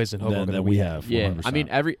lot more places in Than Hoboken we have. yeah. 100%. I mean,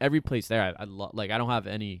 every place there, I like. I don't have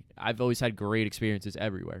any. I've always had great experiences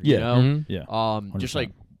everywhere. Yeah. You know? Mhm. yeah, Just 100%. like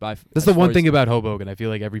That's the one thing about Hoboken. I feel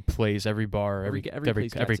like every place, every bar, Every place every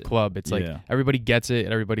gets it. club, it's like Yeah. everybody gets it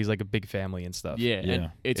and everybody's like a big family and stuff. Yeah, Yeah. and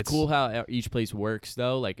it's It's- cool how each place works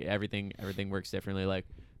though. Like everything works differently. Like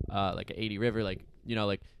at 80 River, like you know,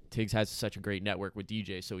 like Tiggs has such a great network with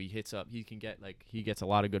DJs, so he gets a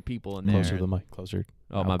lot of good people in there. Closer to the and- mic, closer.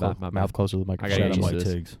 Oh my bad, my bad. Mouth closer to the microphone. gotta Shout get out used Mike to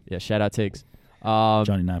this. Tiggs, Yeah, shout out Tiggs.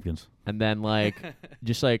 Johnny Napkins. And then like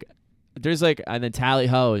just like there's like and then Tally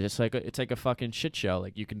Ho is just like it's like a fucking shit show.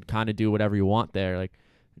 Like you can kind of do whatever you want there. Like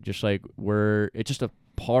just like it's just a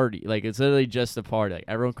party. Like it's literally just a party. Like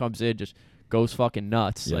everyone comes in, just goes fucking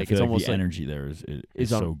nuts. Yeah, I like feel it's almost the like energy there is is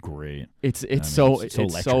so great. it's I mean, so it's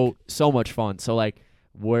it's so so much fun. So like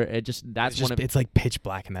where it just that's It's, one just, of it's like pitch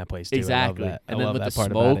black in that place too. exactly. I love that. And I then love with that the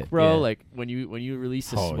part about smoke, it. bro. Yeah. Like when you release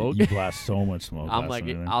the Oh, smoke, you blast so much smoke. I'm last like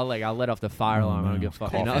night, man. I'll let off the fire Oh, alarm. I don't man. give a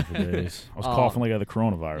fuck. You Coughing know? for days. I was coughing like I had the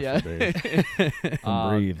coronavirus for days. Couldn't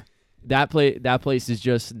breathe. That place is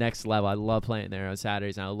just next level. I love playing there on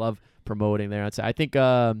Saturdays, and I love promoting there on Saturdays. I think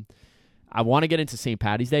I want to get into St.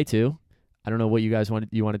 Patty's Day too. I don't know what you guys wanted.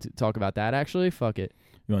 You wanted to talk about that actually? Fuck it.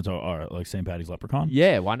 You want to talk, all right, like St. Patty's Leprechaun?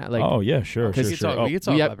 Yeah, why not? Like, oh yeah, sure, We sure, could sure. talk- Oh, we could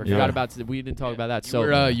talk we about forgot Leprechaun. about we didn't talk about that. You So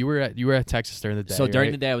were, you were at Texas during the day. so during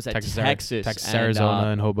right? the day I was at Texas, Texas, and, Arizona,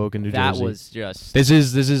 and Hoboken, New that Jersey. was just This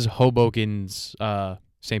is Hoboken's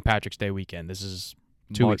St. Patrick's Day weekend. This is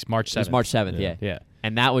 2 weeks, March It was 7th. March 7th, Yeah. yeah. Yeah.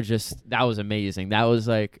 And that was amazing. That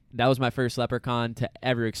was my first Leprechaun to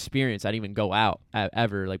ever experience. I didn't even go out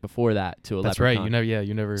ever like before that to a That's Leprechaun. right.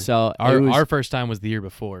 You never. So it was our first time was the year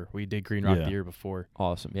before. We did Green Rock Yeah. the year before.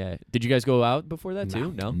 awesome. Yeah. Did you guys go out before that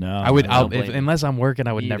too? No. no, I would, no. I'll, blame you. unless I'm working,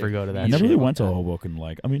 I would Either. never go to I that. never shit. really went to Hoboken.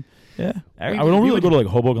 Like, I mean, Yeah, I We- don't we really would- go to like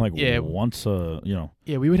Hoboken like Yeah. once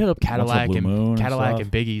Yeah, we would hit up Cadillac Blue Moon and Cadillac stuff.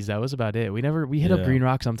 and Biggie's. That was about it. We hit up Yeah. Green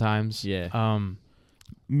Rock sometimes. Yeah.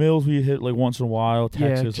 Mills we hit like once in a while. Yeah,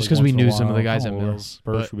 Texas, just like, 'cause we once in a knew some of the while. guys at Or Mills,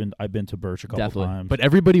 Birch, but- I've been to Birch a couple Definitely. times. But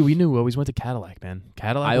everybody we knew always went to Cadillac, man.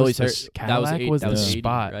 Cadillac. I was always the heard- s- that was Cadillac eight- was that the was 80,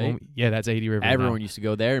 spot. right? Yeah, that's 80 River. Everyone now. used to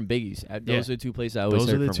go there and Biggie's. Those are the two places I always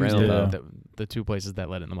Those are heard the from two Rambo. Yeah. the two places that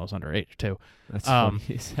let in the most underage too. That's Um,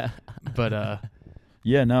 funny. But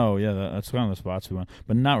that's kind of the spots we went.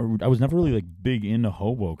 But I was never really like big into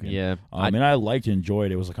Hoboken. yeah. I mean, I liked and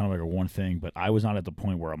enjoyed it. It was kind of like a one thing, but I was not at the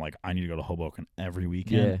point where I'm like, I need to go to Hoboken every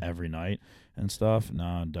weekend, Yeah. every night and stuff.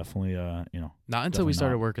 No, definitely, not until Definitely we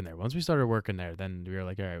started not. working there. Once we started working there, then we were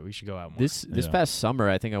like, all right, we should go out more. This Yeah. past summer,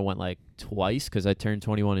 I think I went like twice because I turned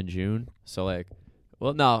 21 in June. So like,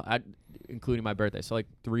 well, no, including my birthday. So like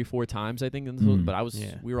 3-4 times I think. Mm. But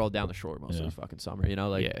Yeah. we were all down the shore most Yeah. of the fucking summer. You know,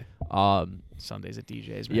 like yeah, Sundays at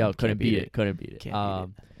DJs. Man. yo, couldn't Can't beat it. Couldn't beat it. Can't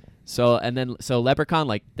beat So Leprechaun,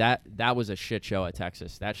 like that was a shit show at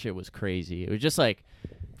Texas. That shit was crazy. It was just like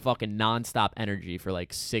fucking nonstop energy for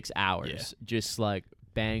like 6 hours, just like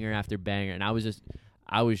banger after banger. And I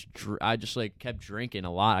just like kept drinking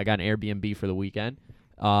a lot. I got an Airbnb for the weekend.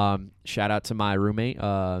 Shout out to my roommate,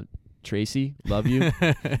 Tracy. Love you.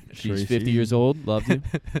 She's Tracy. 50 years old. Love you.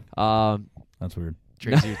 that's weird.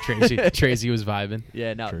 Tracy was vibing.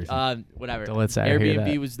 Yeah, no. Tracy. Whatever. Don't let Sarah hear Airbnb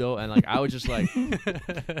that. was dope, and like I was just like,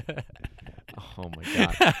 oh my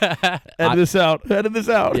god. Edit this out. Edit this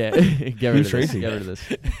out. Yeah, get rid Who's of Tracy? this. Get rid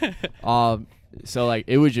of this. So like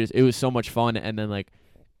it was so much fun, and then like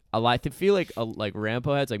I feel like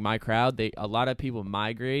Rampo heads, like my crowd, a lot of people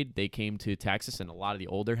my grade, they came to Texas, and a lot of the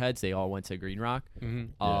older heads, they all went to Green Rock.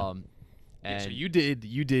 Yeah. And so you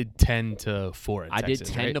did 10 to 4 at I Texas,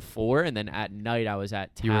 did 10 right? to 4, and then at night I was at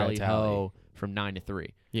You were at Tally Tally. Ho from 9 to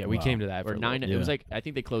 3. Yeah, we Wow. came to that for Or a 9. little It was Yeah. like I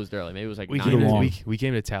think they closed early. Maybe it was like We 9 came to to, long. we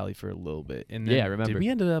came to Tally for a little bit, and then Yeah, I remember. Did we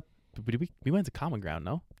ended up? We went to Common Ground,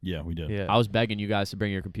 no? Yeah, we did. Yeah, I was begging you guys to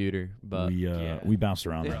bring your computer, but We bounced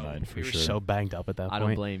around that Bro, night for we were sure. so banged up at that I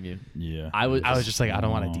point. don't blame you. Yeah. I was just like, I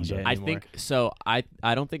don't wanna Long DJ day. I anymore. think so. I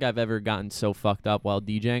don't think I've ever gotten so fucked up while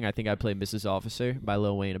DJing. I think I played Mrs. Officer by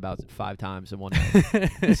Lil Wayne about 5 times in one night.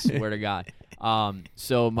 I swear to God.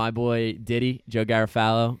 So my boy Diddy, Joe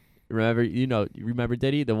Garofalo, remember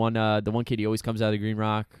Diddy, the one kid, he always comes out of the Green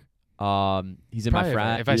Rock. He's in Probably my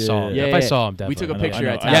frat. If I saw him, Yeah, if I yeah. saw him, We definitely. took a I know, picture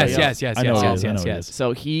I at know. Tally. Yes. I know it is, I know it is.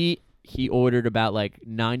 So he ordered about like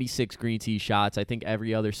 96 green tea shots. I think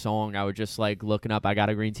every other song I was just like looking up, I got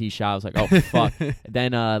a green tea shot. I was like, oh fuck.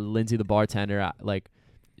 Then Lindsay, the bartender,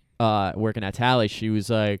 working at Tally, she was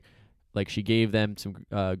like she gave them some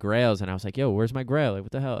grails, and I was like, yo, where's my grail? Like,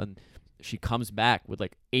 what the hell? And she comes back with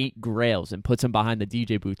like 8 grails and puts them behind the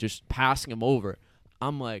DJ booth, just passing them over.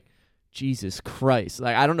 I'm like, Jesus Christ!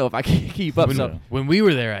 Like, I don't know if I can keep up. When we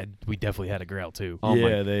were there, we definitely had a Grail too. Oh my-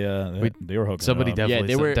 yeah, they were hooking Somebody it up. definitely,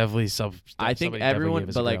 they were- definitely I think somebody definitely everyone, gave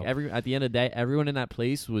us but a like Grail. at the end of the day, everyone in that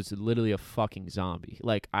place was literally a fucking zombie.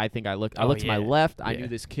 Like I think I looked to my yeah. left. I Yeah. knew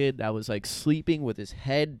this kid that was like sleeping with his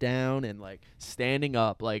head down and like standing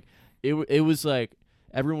up. Like it was like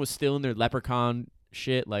everyone was still in their leprechaun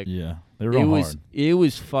shit. Like Yeah, they were going hard. it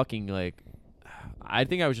was fucking like I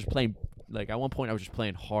think I was just playing. Like at one point, I was just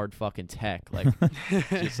playing hard fucking tech, like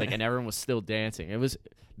just like, and everyone was still dancing.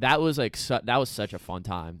 That was such a fun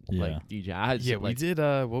time, Yeah. like DJ. I had Yeah, like, we did.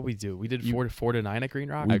 What we do? We did You- 4 to 9 at Green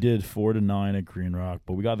Rock. We did 4 to 9 at Green Rock,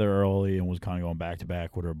 but we got there early and was kind of going back to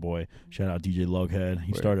back with our boy. Shout out DJ Lughead.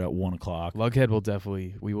 He Word. started at 1 o'clock. Lughead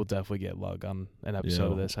we will definitely get Lug on an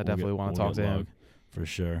episode of this. I definitely want to talk to him. for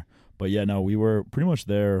sure. But yeah, no, we were pretty much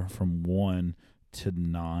there from 1 to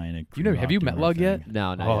 9 at Green Rock Have you doing met our Lug thing. yet?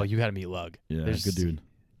 no, Oh, you got to meet Lug. Yeah, There's- good dude.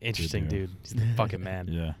 Interesting dude. dude. He's the fucking man.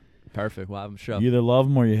 Yeah, perfect. Well, I'm sure. you either love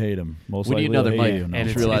him or you hate him. Most We need likely another they'll hate mic, you, no? and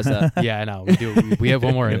Just it's- realize that. Yeah, I know. We do. We have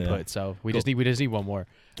one more Yeah. input, so we Cool. just need one more.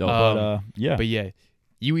 Dope. But yeah, But yeah,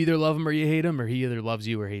 you either love him or you hate him, or he either loves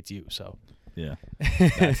you or hates you. So yeah,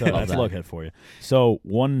 that's Love that. Lughead for you. So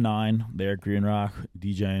 1-9 there at Green Rock,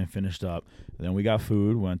 DJing finished up. Then we got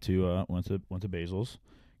food. Went to Basil's,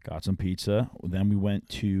 got some pizza. Then we went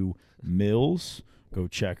to Mills. Go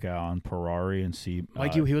check out on Ferrari and see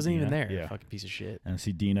Mikey, he wasn't even Dina. there. Yeah, Fucking piece of shit. and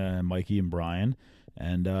see Dina and Mikey and Brian.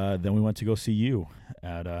 And then we went to go see you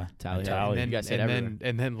at Tally. at Yeah, Tally. You guys hit everywhere.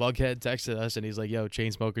 and then Lughead texted us and he's like, "Yo,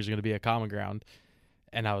 Chainsmokers are gonna be at Common Ground,"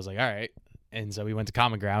 and I was like, "All right." And so we went to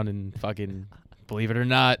Common Ground and fucking, believe it or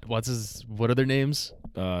not, what are their names?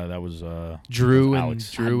 That was Drew and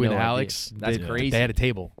Alex. I had no idea. Alex. That's they, crazy. They had a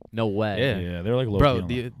table. No way. Yeah. they're like low Bro, on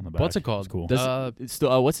the back. what's it called? It's cool. Does it's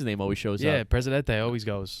still what's his name always shows Yeah, up? Presidente always It's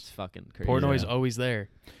goes. fucking crazy. Portnoy's Yeah. always there.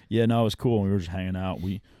 Yeah, no, it was cool. We were just hanging out.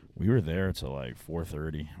 We We were there until like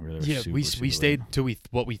 4:30. We were there Yeah, super, we super stayed late. till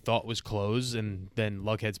what we thought was closed, and then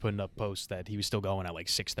Lughead's putting up posts that he was still going at like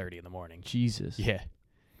 6:30 in the morning. Jesus. Yeah,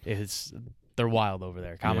 they're wild over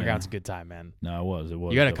there. Common Yeah. Ground's a good time, man. No, it was. It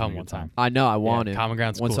was. You gotta definitely come a one good time. I know. I want Yeah, it. Common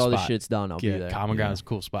Ground's a Once cool all this spot. shit's done, I'll be there. Common Yeah. Ground's a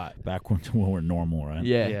cool spot. Back when we're normal, right?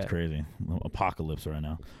 Yeah. Yeah. It's crazy. Apocalypse right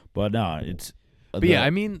now. But no, it's. But yeah, I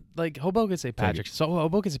mean, like Hoboken St. Take it. Patrick's. So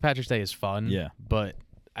Hoboken St. Patrick's Day is fun. Yeah. But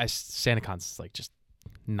SantaCon's like just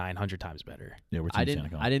 900 times better. Yeah, we're I Team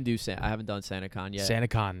didn't. SantaCon. I didn't do. I haven't done SantaCon yet.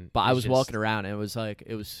 SantaCon. But I is was just- walking around and it was like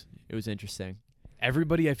it was interesting.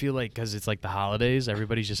 Everybody, I feel like, because it's like the holidays,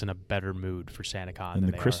 everybody's just in a better mood for SantaCon In than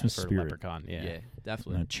the they Christmas are for spirit. Leprechaun. Yeah.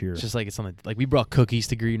 Definitely. Not cheer. It's just like it's something like we brought cookies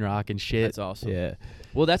to Green Rock and shit. That's awesome. Yeah.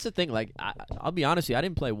 Well, that's the thing. Like, I'll be honest with you, I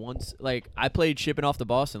didn't play once. Like, I played Shipping Off to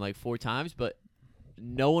Boston like 4 times, but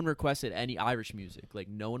no one requested any Irish music. Like,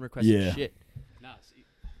 no one requested Yeah. shit. No,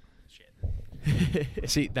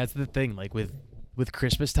 see, that's the thing. Like with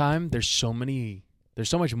Christmas time, there's so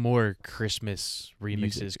much more Christmas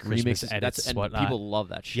remixes, Christmas edits, and whatnot. people love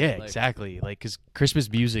that shit. Yeah, Like, exactly. Like, because Christmas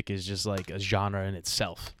music is just like a genre in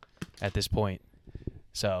itself at this point.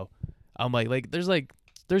 So I'm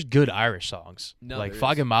there's good Irish songs. No, like there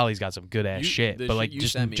Fog is. and Molly's got some good ass You- shit, the but shit like you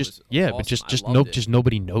just sent me was but awesome. just I loved it. just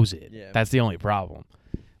nobody knows it. Yeah. That's the only problem.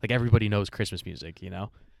 Like everybody knows Christmas music, you know.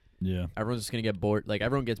 Yeah. Everyone's just gonna get bored. Like,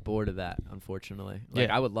 everyone gets bored of that, unfortunately. Like,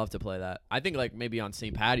 Yeah. I would love to play that. I think like maybe on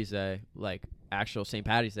St. Patty's Day, like actual St.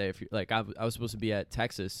 Patty's Day. If you like, I was supposed to be at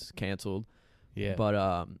Texas, canceled. Yeah.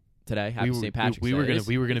 But today, happy St. Patrick's we Day. were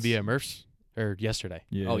gonna It's- be at Murph's or yesterday.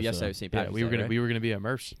 Yeah. Oh, so- yesterday was St. Yeah, Patrick's we were Day, gonna right? we were gonna be at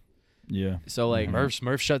Murph's. Yeah. So like,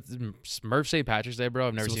 Mhm. Murph St. Patrick's Day, bro.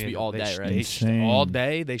 I've never Supposed seen to be it. all They day, sh- right? they sh- Insane. all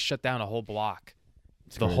day. They shut down a whole block.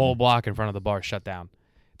 It's The crazy. whole block in front of the bar shut down.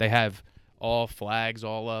 They have all flags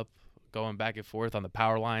all up, going back and forth on the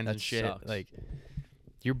power lines That and shit. sucks. Like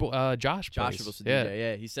your Josh Josh plays. was supposed to yeah, DJ.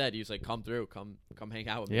 Yeah, he said he was like, come through, come hang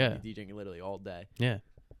out with me. Yeah. He'll be DJing literally all day. yeah.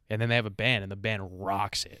 And then they have a band, and the band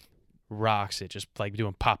rocks it, just like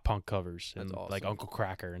doing pop punk covers That's and like awesome. Uncle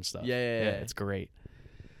Cracker and stuff. Yeah. It's great.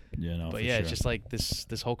 Yeah. No. But for yeah, sure. it's just like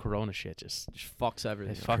this whole Corona shit just Just fucks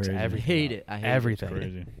everything. it fucks Crazy. I everything. hate up. it. I hate everything.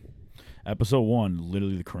 crazy. Episode 1,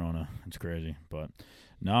 literally the Corona. It's crazy, but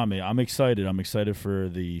no, I mean, I'm excited. I'm excited for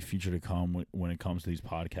the future to come when it comes to these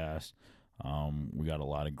podcasts. We got a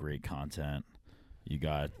lot of great content. You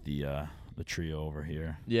got the trio over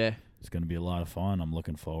here. Yeah, It's gonna be a lot of fun. I'm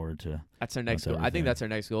looking forward to. that's our next That's goal. I think everything. that's our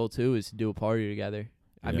next goal too, is to do a party together.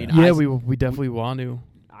 I Yeah. mean, Yeah, we definitely want to.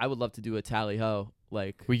 I would love to do a tally ho.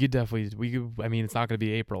 Like, We could. I mean, it's not going to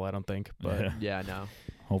be April, I don't think. But Yeah. yeah, I know.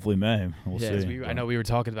 Hopefully May. We'll Yeah, see. I know we were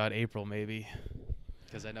talking about April maybe,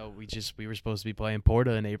 because I know we were supposed to be playing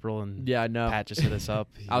Porta in April, and Yeah, I know. Pat just hit us up.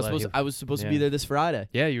 I was supposed to be yeah. there this Friday.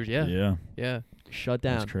 Yeah, you were. Yeah. Yeah, Yeah. yeah. Shut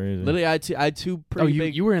down. That's crazy. Literally, I had two pretty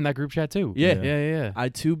big. you were in that group chat too. Yeah. yeah. I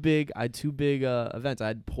had two big events. I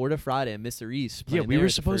had Porta Friday and Mr. East. Yeah, playing we there were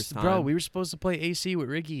the supposed first to, bro. time. We were supposed to play AC with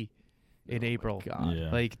Ricky in Oh my April. God.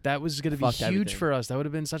 Yeah. Like that was gonna be Fucked huge everything. for us. That would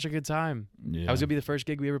have been such a good time. Yeah. That was gonna be the first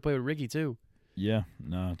gig we ever played with Ricky too. Yeah.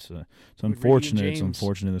 No, it's Ricky and unfortunate. It's James.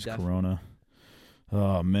 unfortunate this Definitely. Corona.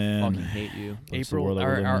 Oh man. Fucking hate you. That's the April, world that we're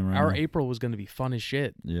living in right our now. April was gonna be fun as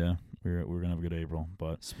shit. Yeah. We're gonna have a good April,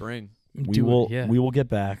 but Spring. we will get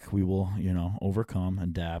back. We will overcome,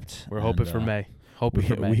 adapt. We're hoping and, for May. Hoping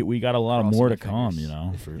for May. we got a lot Crossing more my to come,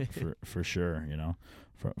 fingers. for sure,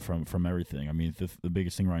 from everything. I mean, the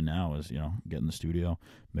biggest thing right now is get in the studio,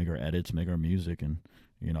 make our edits, make our music, and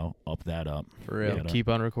up that up. For real. gotta- keep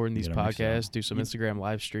on recording these gotta mix it up. podcasts. Do some Instagram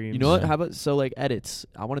live streams. You know what? Yeah. How about like edits?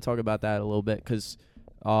 I want to talk about that a little bit because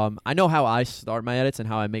I know how I start my edits and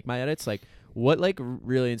how I make my edits. Like, what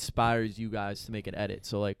really inspires you guys to make an edit?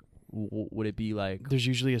 So like, would it be like? There's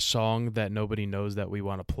usually a song that nobody knows that we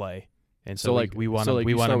want to play, and so, So, like like- we want so, to like,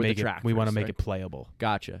 you start with the make it track we want to first, make right? it playable.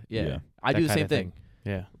 Gotcha. Yeah. Yeah. I That do the kinda same thing.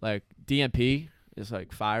 Yeah. Like DMP is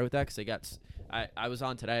like fire with that because they got. I was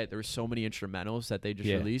on today. There were so many instrumentals that they just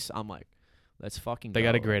Yeah. released. I'm like, let's fucking. They go.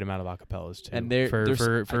 got a great amount of acapellas too. And they're-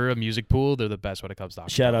 for a music pool, they're the best when it comes to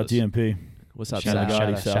acapellas. Shout out DMP. What's up, Shout out Sal?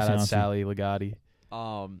 Legati, Sal shout out Cianci. Sally Legati,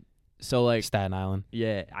 So like, Staten Island.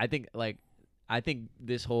 yeah, I think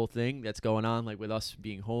this whole thing that's going on, like with us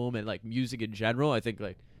being home and like music in general, I think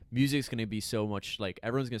like music's gonna be so much like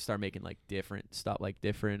everyone's gonna start making like different stuff, like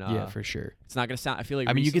different. Yeah, for sure. It's not gonna sound. I feel like.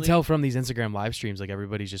 I mean, you can recently- tell from these Instagram live streams, like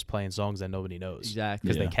everybody's just playing songs that nobody knows exactly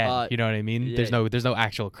because Yeah. they can. You know what I mean? yeah. There's no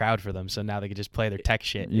actual crowd for them, so now they can just play their tech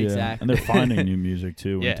shit. Yeah. Exactly. And they're finding new music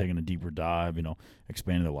too. Yeah. And taking a deeper dive.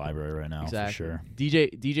 Expanding the library right now Exactly. for sure.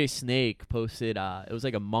 DJ Snake posted. It was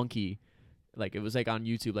like a monkey, like it was like on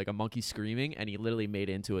YouTube, like a monkey screaming, and he literally made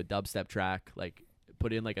it into a dubstep track, like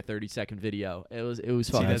put in like a 30-second video. It was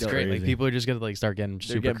See, fucking that's dope. great. Like Crazy. people are just gonna like start getting They're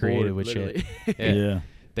super getting creative bored, with literally. shit. Yeah.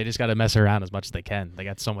 They just gotta mess around as much as they can. They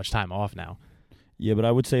got so much time off now. Yeah, but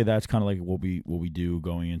I would say that's kind of like what we do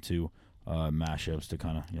going into mashups to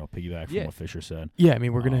kind of piggyback from Yeah. what Fisher said. Yeah, I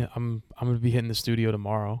mean we're gonna. I'm gonna be hitting the studio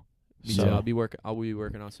tomorrow. Me So- too. I'll be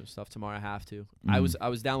working on some stuff tomorrow. I have to. I was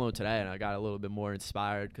downloading today and I got a little bit more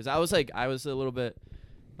inspired because I was a little bit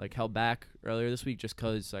like held back earlier this week just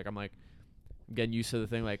because like I'm getting used to the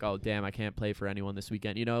thing like, oh damn, I can't play for anyone this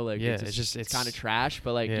weekend. Like Yeah, it's it's kind of trash,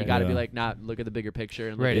 but like Yeah. you got to be Yeah. like, nah, look at the bigger picture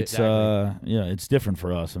and look Right, at It's exactly. it's different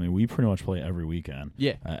for us. I mean, we pretty much play every weekend.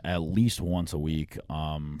 yeah. At least once a week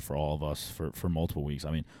for all of us for multiple weeks.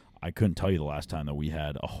 I mean, I couldn't tell you the last time that we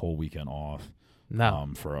had a whole weekend off No.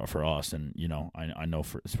 for us, and I know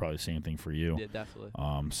it's probably the same thing for you. Yeah, definitely.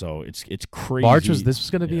 So it's crazy. March was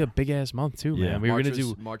gonna be Yeah. a big ass month too, Yeah. man. We were gonna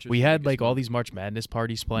do. We had like all these March Madness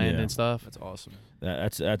parties planned Yeah. and stuff. That's awesome.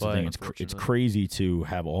 That's the But thing. It's unfortunate. crazy to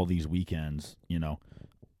have all these weekends,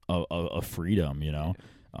 of freedom,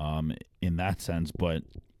 in that sense. But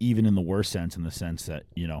even in the worst sense, in the sense that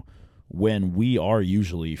when we are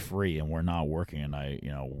usually free and we're not working at night,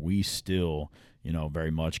 we still very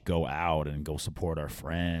much go out and go support our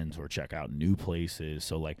friends or check out new places.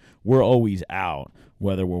 So like we're always out,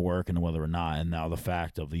 whether we're working or whether we're not. And now the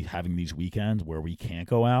fact of having these weekends where we can't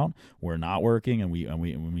go out, we're not working, and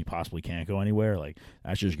we possibly can't go anywhere, like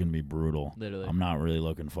that's just gonna be brutal. Literally. I'm not really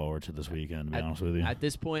looking forward to this weekend, to be honest with you. At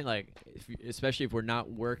this point, like, especially if we're not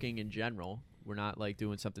working in general, we're not like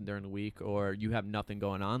doing something during the week, or you have nothing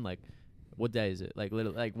going on. Like, what day is it? Like,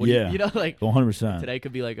 literally, like, what Yeah. do you like 100%. today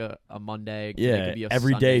could be like a Monday. Today Yeah, could be a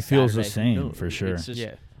every Sunday, day feels the Saturday. same, for sure. It's just,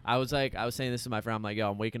 Yeah. I was saying this to my friend. I'm like, yo,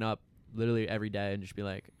 I'm waking up literally every day and just be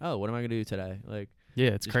like, oh, what am I gonna do today? Like, Yeah,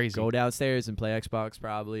 it's just crazy. Go downstairs and play Xbox,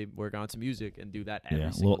 probably work on some music, and do that every Yeah,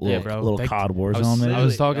 single little, day. Yeah, bro. little Thank- COD I Warzone, was, man. I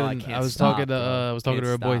was Literally, talking. no, I can't I was stop, talking to. bro. I was talking to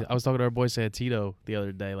our Can't boy. stop. I was talking to our boy Santito the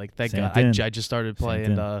other day. Like, thank Same God, thing. I just started Same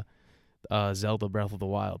playing thing. Zelda Breath of the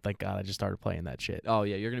Wild. Thank God, I just started playing that shit. Oh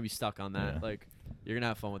yeah, you're gonna be stuck on that. Yeah. Like, you're gonna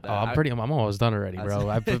have fun with that. Oh, I'm almost done already, I- bro.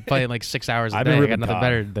 I've been playing like 6 hours a I've been day. I got ripping nothing COD.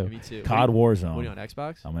 better to do. Me too. COD Warzone. What are you on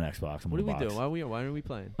Xbox? I'm an Xbox. I'm What are on we the doing? box. Why are we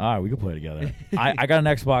playing? All right, we could play together. I got an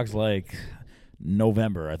Xbox like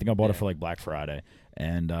November. I think I bought it Yeah. for like Black Friday.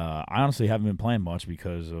 And I honestly haven't been playing much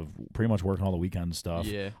because of pretty much working all the weekend and stuff.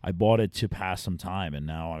 Yeah. I bought it to pass some time, and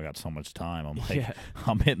now I got so much time. I'm like, Yeah.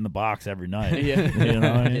 I'm hitting the box every night. Yeah. You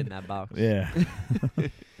know what I mean? Hitting that box. Yeah.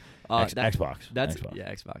 That- Xbox. That's Xbox.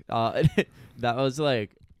 yeah, Xbox. That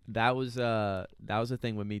was a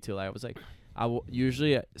thing with me too. Like I was like,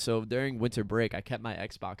 usually so during winter break, I kept my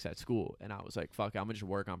Xbox at school, and I was like, fuck, I'm gonna just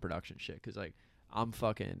work on production shit, because like I'm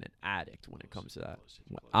fucking an addict when it comes to that.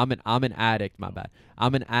 I'm an addict. My bad.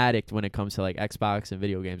 I'm an addict when it comes to like Xbox and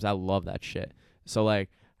video games. I love that shit. So like,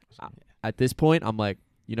 at this point, I'm like,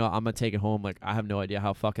 I'm gonna take it home. Like, I have no idea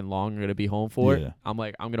how fucking long I'm gonna be home for. Yeah. I'm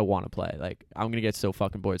like, I'm gonna want to play. Like, I'm gonna get so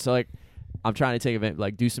fucking bored. So like, I'm trying to take advantage,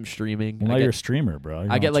 like do some streaming. Well, now you're a streamer, bro.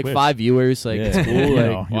 You're I get on like Twitch. 5 viewers. Like, Yeah. it's cool. You Like,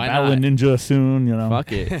 know, you're why battling Ninja soon.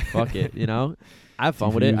 fuck it. I have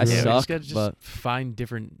fun with it. I Yeah, we We suck, just gotta just but find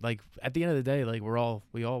different. Like at the end of the day, like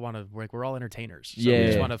we all want to like we're all entertainers. So Yeah. we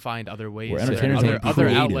just want to find other ways, We're to- entertainers other, and other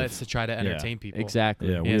creative. outlets to try to Yeah. entertain people. exactly,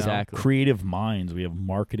 Yeah, we You know? exactly. creative minds. We have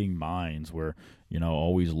marketing minds. We're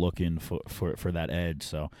always looking for that edge.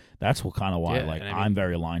 So that's what kind of why Yeah, like and I mean- I'm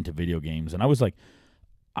very aligned to video games. And I was like,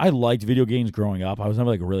 I liked video games growing up. I was never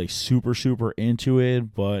like really super into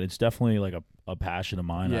it, but it's definitely like a passion of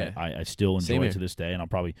mine. Yeah. I still Same enjoy it here. to this day, and I'll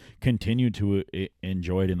probably continue to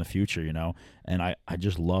enjoy it in the future. And I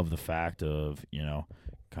just love the fact of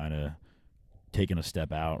kind of taking a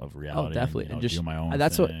step out of reality. definitely. And, And just- doing my own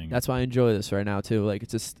That's thing. that's why I enjoy this right now too. Like,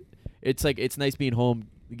 it's nice being home,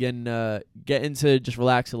 getting to just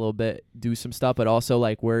relax a little bit, do some stuff, but also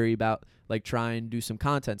like worry about like try and do some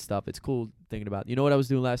content stuff. It's cool thinking about. You know what I was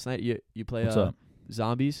doing last night? You play What's up?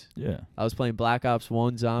 Zombies. Yeah. I was playing Black Ops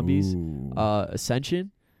 1 Zombies. Ooh.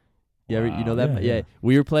 Ascension. You Wow, know that? yeah.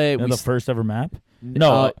 We were playing. Yeah, we the s- first ever map? n-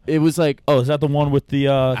 No. it was like Oh, is that the one with the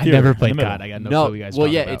I theater never in the played middle? COD. I got no, no. clue what you guys Well,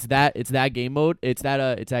 talking yeah, about. it's that game mode. It's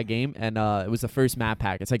that game, and it was the first map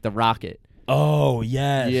pack. It's like the rocket. Oh,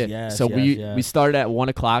 yes, yeah. yes. So yes, yes. we started at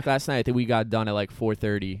 1:00 last night. I think we got done at like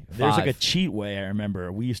 4:30. There's like a cheat way I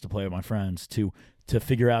remember we used to play with my friends to to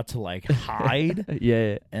figure out to like hide,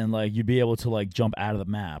 yeah. and like you'd be able to like jump out of the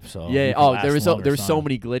map. So Yeah. you could Oh, last there was longer so time.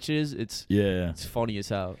 many glitches. It's Yeah, funny as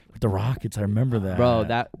hell, the Rockets. I remember that, bro.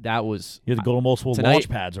 That was you had to go to multiple tonight- launch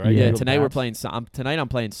pads, right? Yeah, yeah. You go to Tonight we're pads? playing. Tonight I'm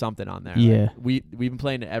playing something on there. Yeah. Like, we've been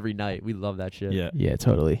playing it every night. We love that shit. Yeah, Yeah,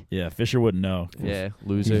 totally. yeah. Fisher wouldn't know. Yeah. He's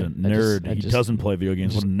Loser. a nerd. I He just- doesn't play video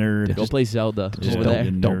games. What a nerd. Go play Zelda Just over don't there.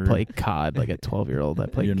 get- Don't nerd. play COD like a 12-year-old. I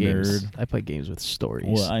play You're a games. nerd. I play games with stories.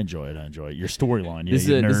 Well, I enjoy it. Your storyline. Yeah, This is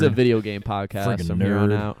you a, nerd. this is a video game podcast Friggin' from here on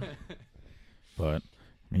nerd. out. But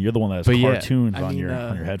I mean, you're the one that has But yeah, cartoons I on mean, your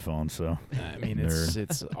headphones. So I mean,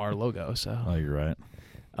 it's our logo. So oh, you're right.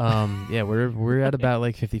 yeah, we're at about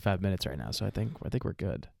like 55 minutes right now. So I think we're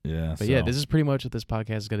good. Yeah. But yeah, this is pretty much what this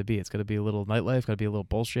podcast is going to be. It's going to be a little nightlife, going to be a little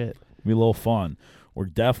bullshit. be a little fun. We're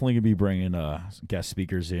definitely gonna be bringing guest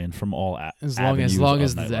speakers in from all As avenues long of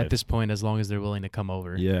as nightlife. at this point, as long as they're willing to come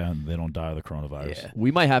over. Yeah, and they don't die of the coronavirus. Yeah. We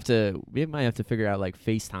might have to figure out like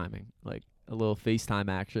FaceTiming, like a little FaceTime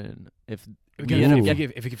action. If If we we end up can,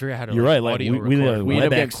 getting if we can figure out how to You're right, like, audio we record. we end up getting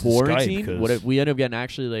WebEx and Skype, quarantined. 'cause- What if we end up getting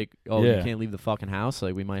actually like, oh, you Yeah. can't leave the fucking house?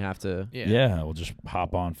 Like we might have to. Yeah, we'll just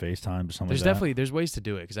hop on FaceTime or something. There's like that. definitely there's ways to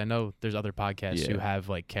do it because I know there's other podcasts who Yeah. have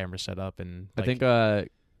like cameras set up and I like, think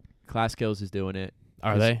Class Kills is doing it.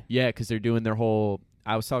 are 'Cause- they? Yeah, because they're doing their whole.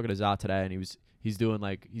 I was talking to Zah today, and he's doing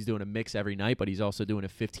a mix every night, but he's also doing a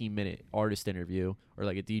 15-minute artist interview or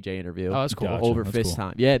like a DJ interview. Oh, that's cool. Gotcha. Over That's cool.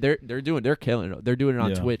 FaceTime. Yeah, they're killing it. They're doing it on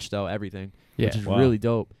Yeah. Twitch though, everything, Yeah. which is Wow. really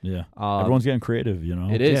dope. Yeah, Um, everyone's getting creative, you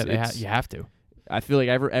know. It is. Yeah, you have to. I feel like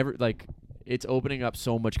ever like it's opening up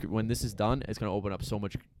so much. When this is done, it's gonna open up so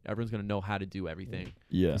much. Everyone's gonna know how to do everything.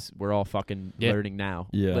 Yeah, 'Cause we're all fucking Yeah. learning now.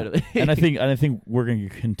 Yeah. Literally. and I think we're going to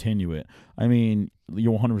continue it. I mean,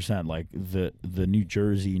 you're 100% like the New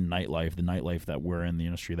Jersey nightlife, the nightlife that we're in, the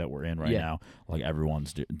industry that we're in right Yeah. now. Like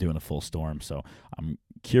everyone's doing a full storm. So I'm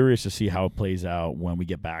curious to see how it plays out when we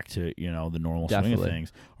get back to the normal swing of Definitely.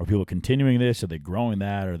 things. Are people continuing this? Are they growing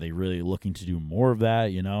that? Are they really looking to do more of that?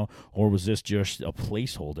 Or was this just a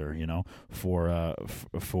placeholder?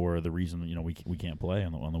 For the reason we can't play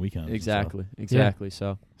on the weekends. and stuff. Exactly.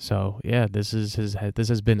 So So yeah, this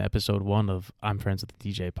has been episode 1 of I'm Friends with the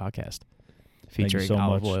DJ podcast, you featuring so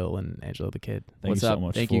Olive much. Oil and Angelo the Kid. Thank what's you so up?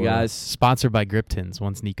 much. Thank you for- guys. Sponsored by Grip Tins.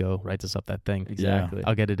 Once Nico writes us up that thing, Exactly.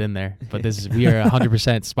 I'll get it in there. But we are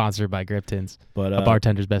 100% sponsored by Grip Tins, But a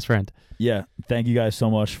bartender's best friend. yeah, thank you guys so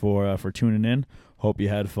much for tuning in. Hope you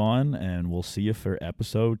had fun, and we'll see you for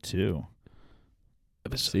episode 2.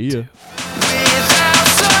 See ya. Without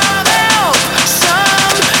some help, some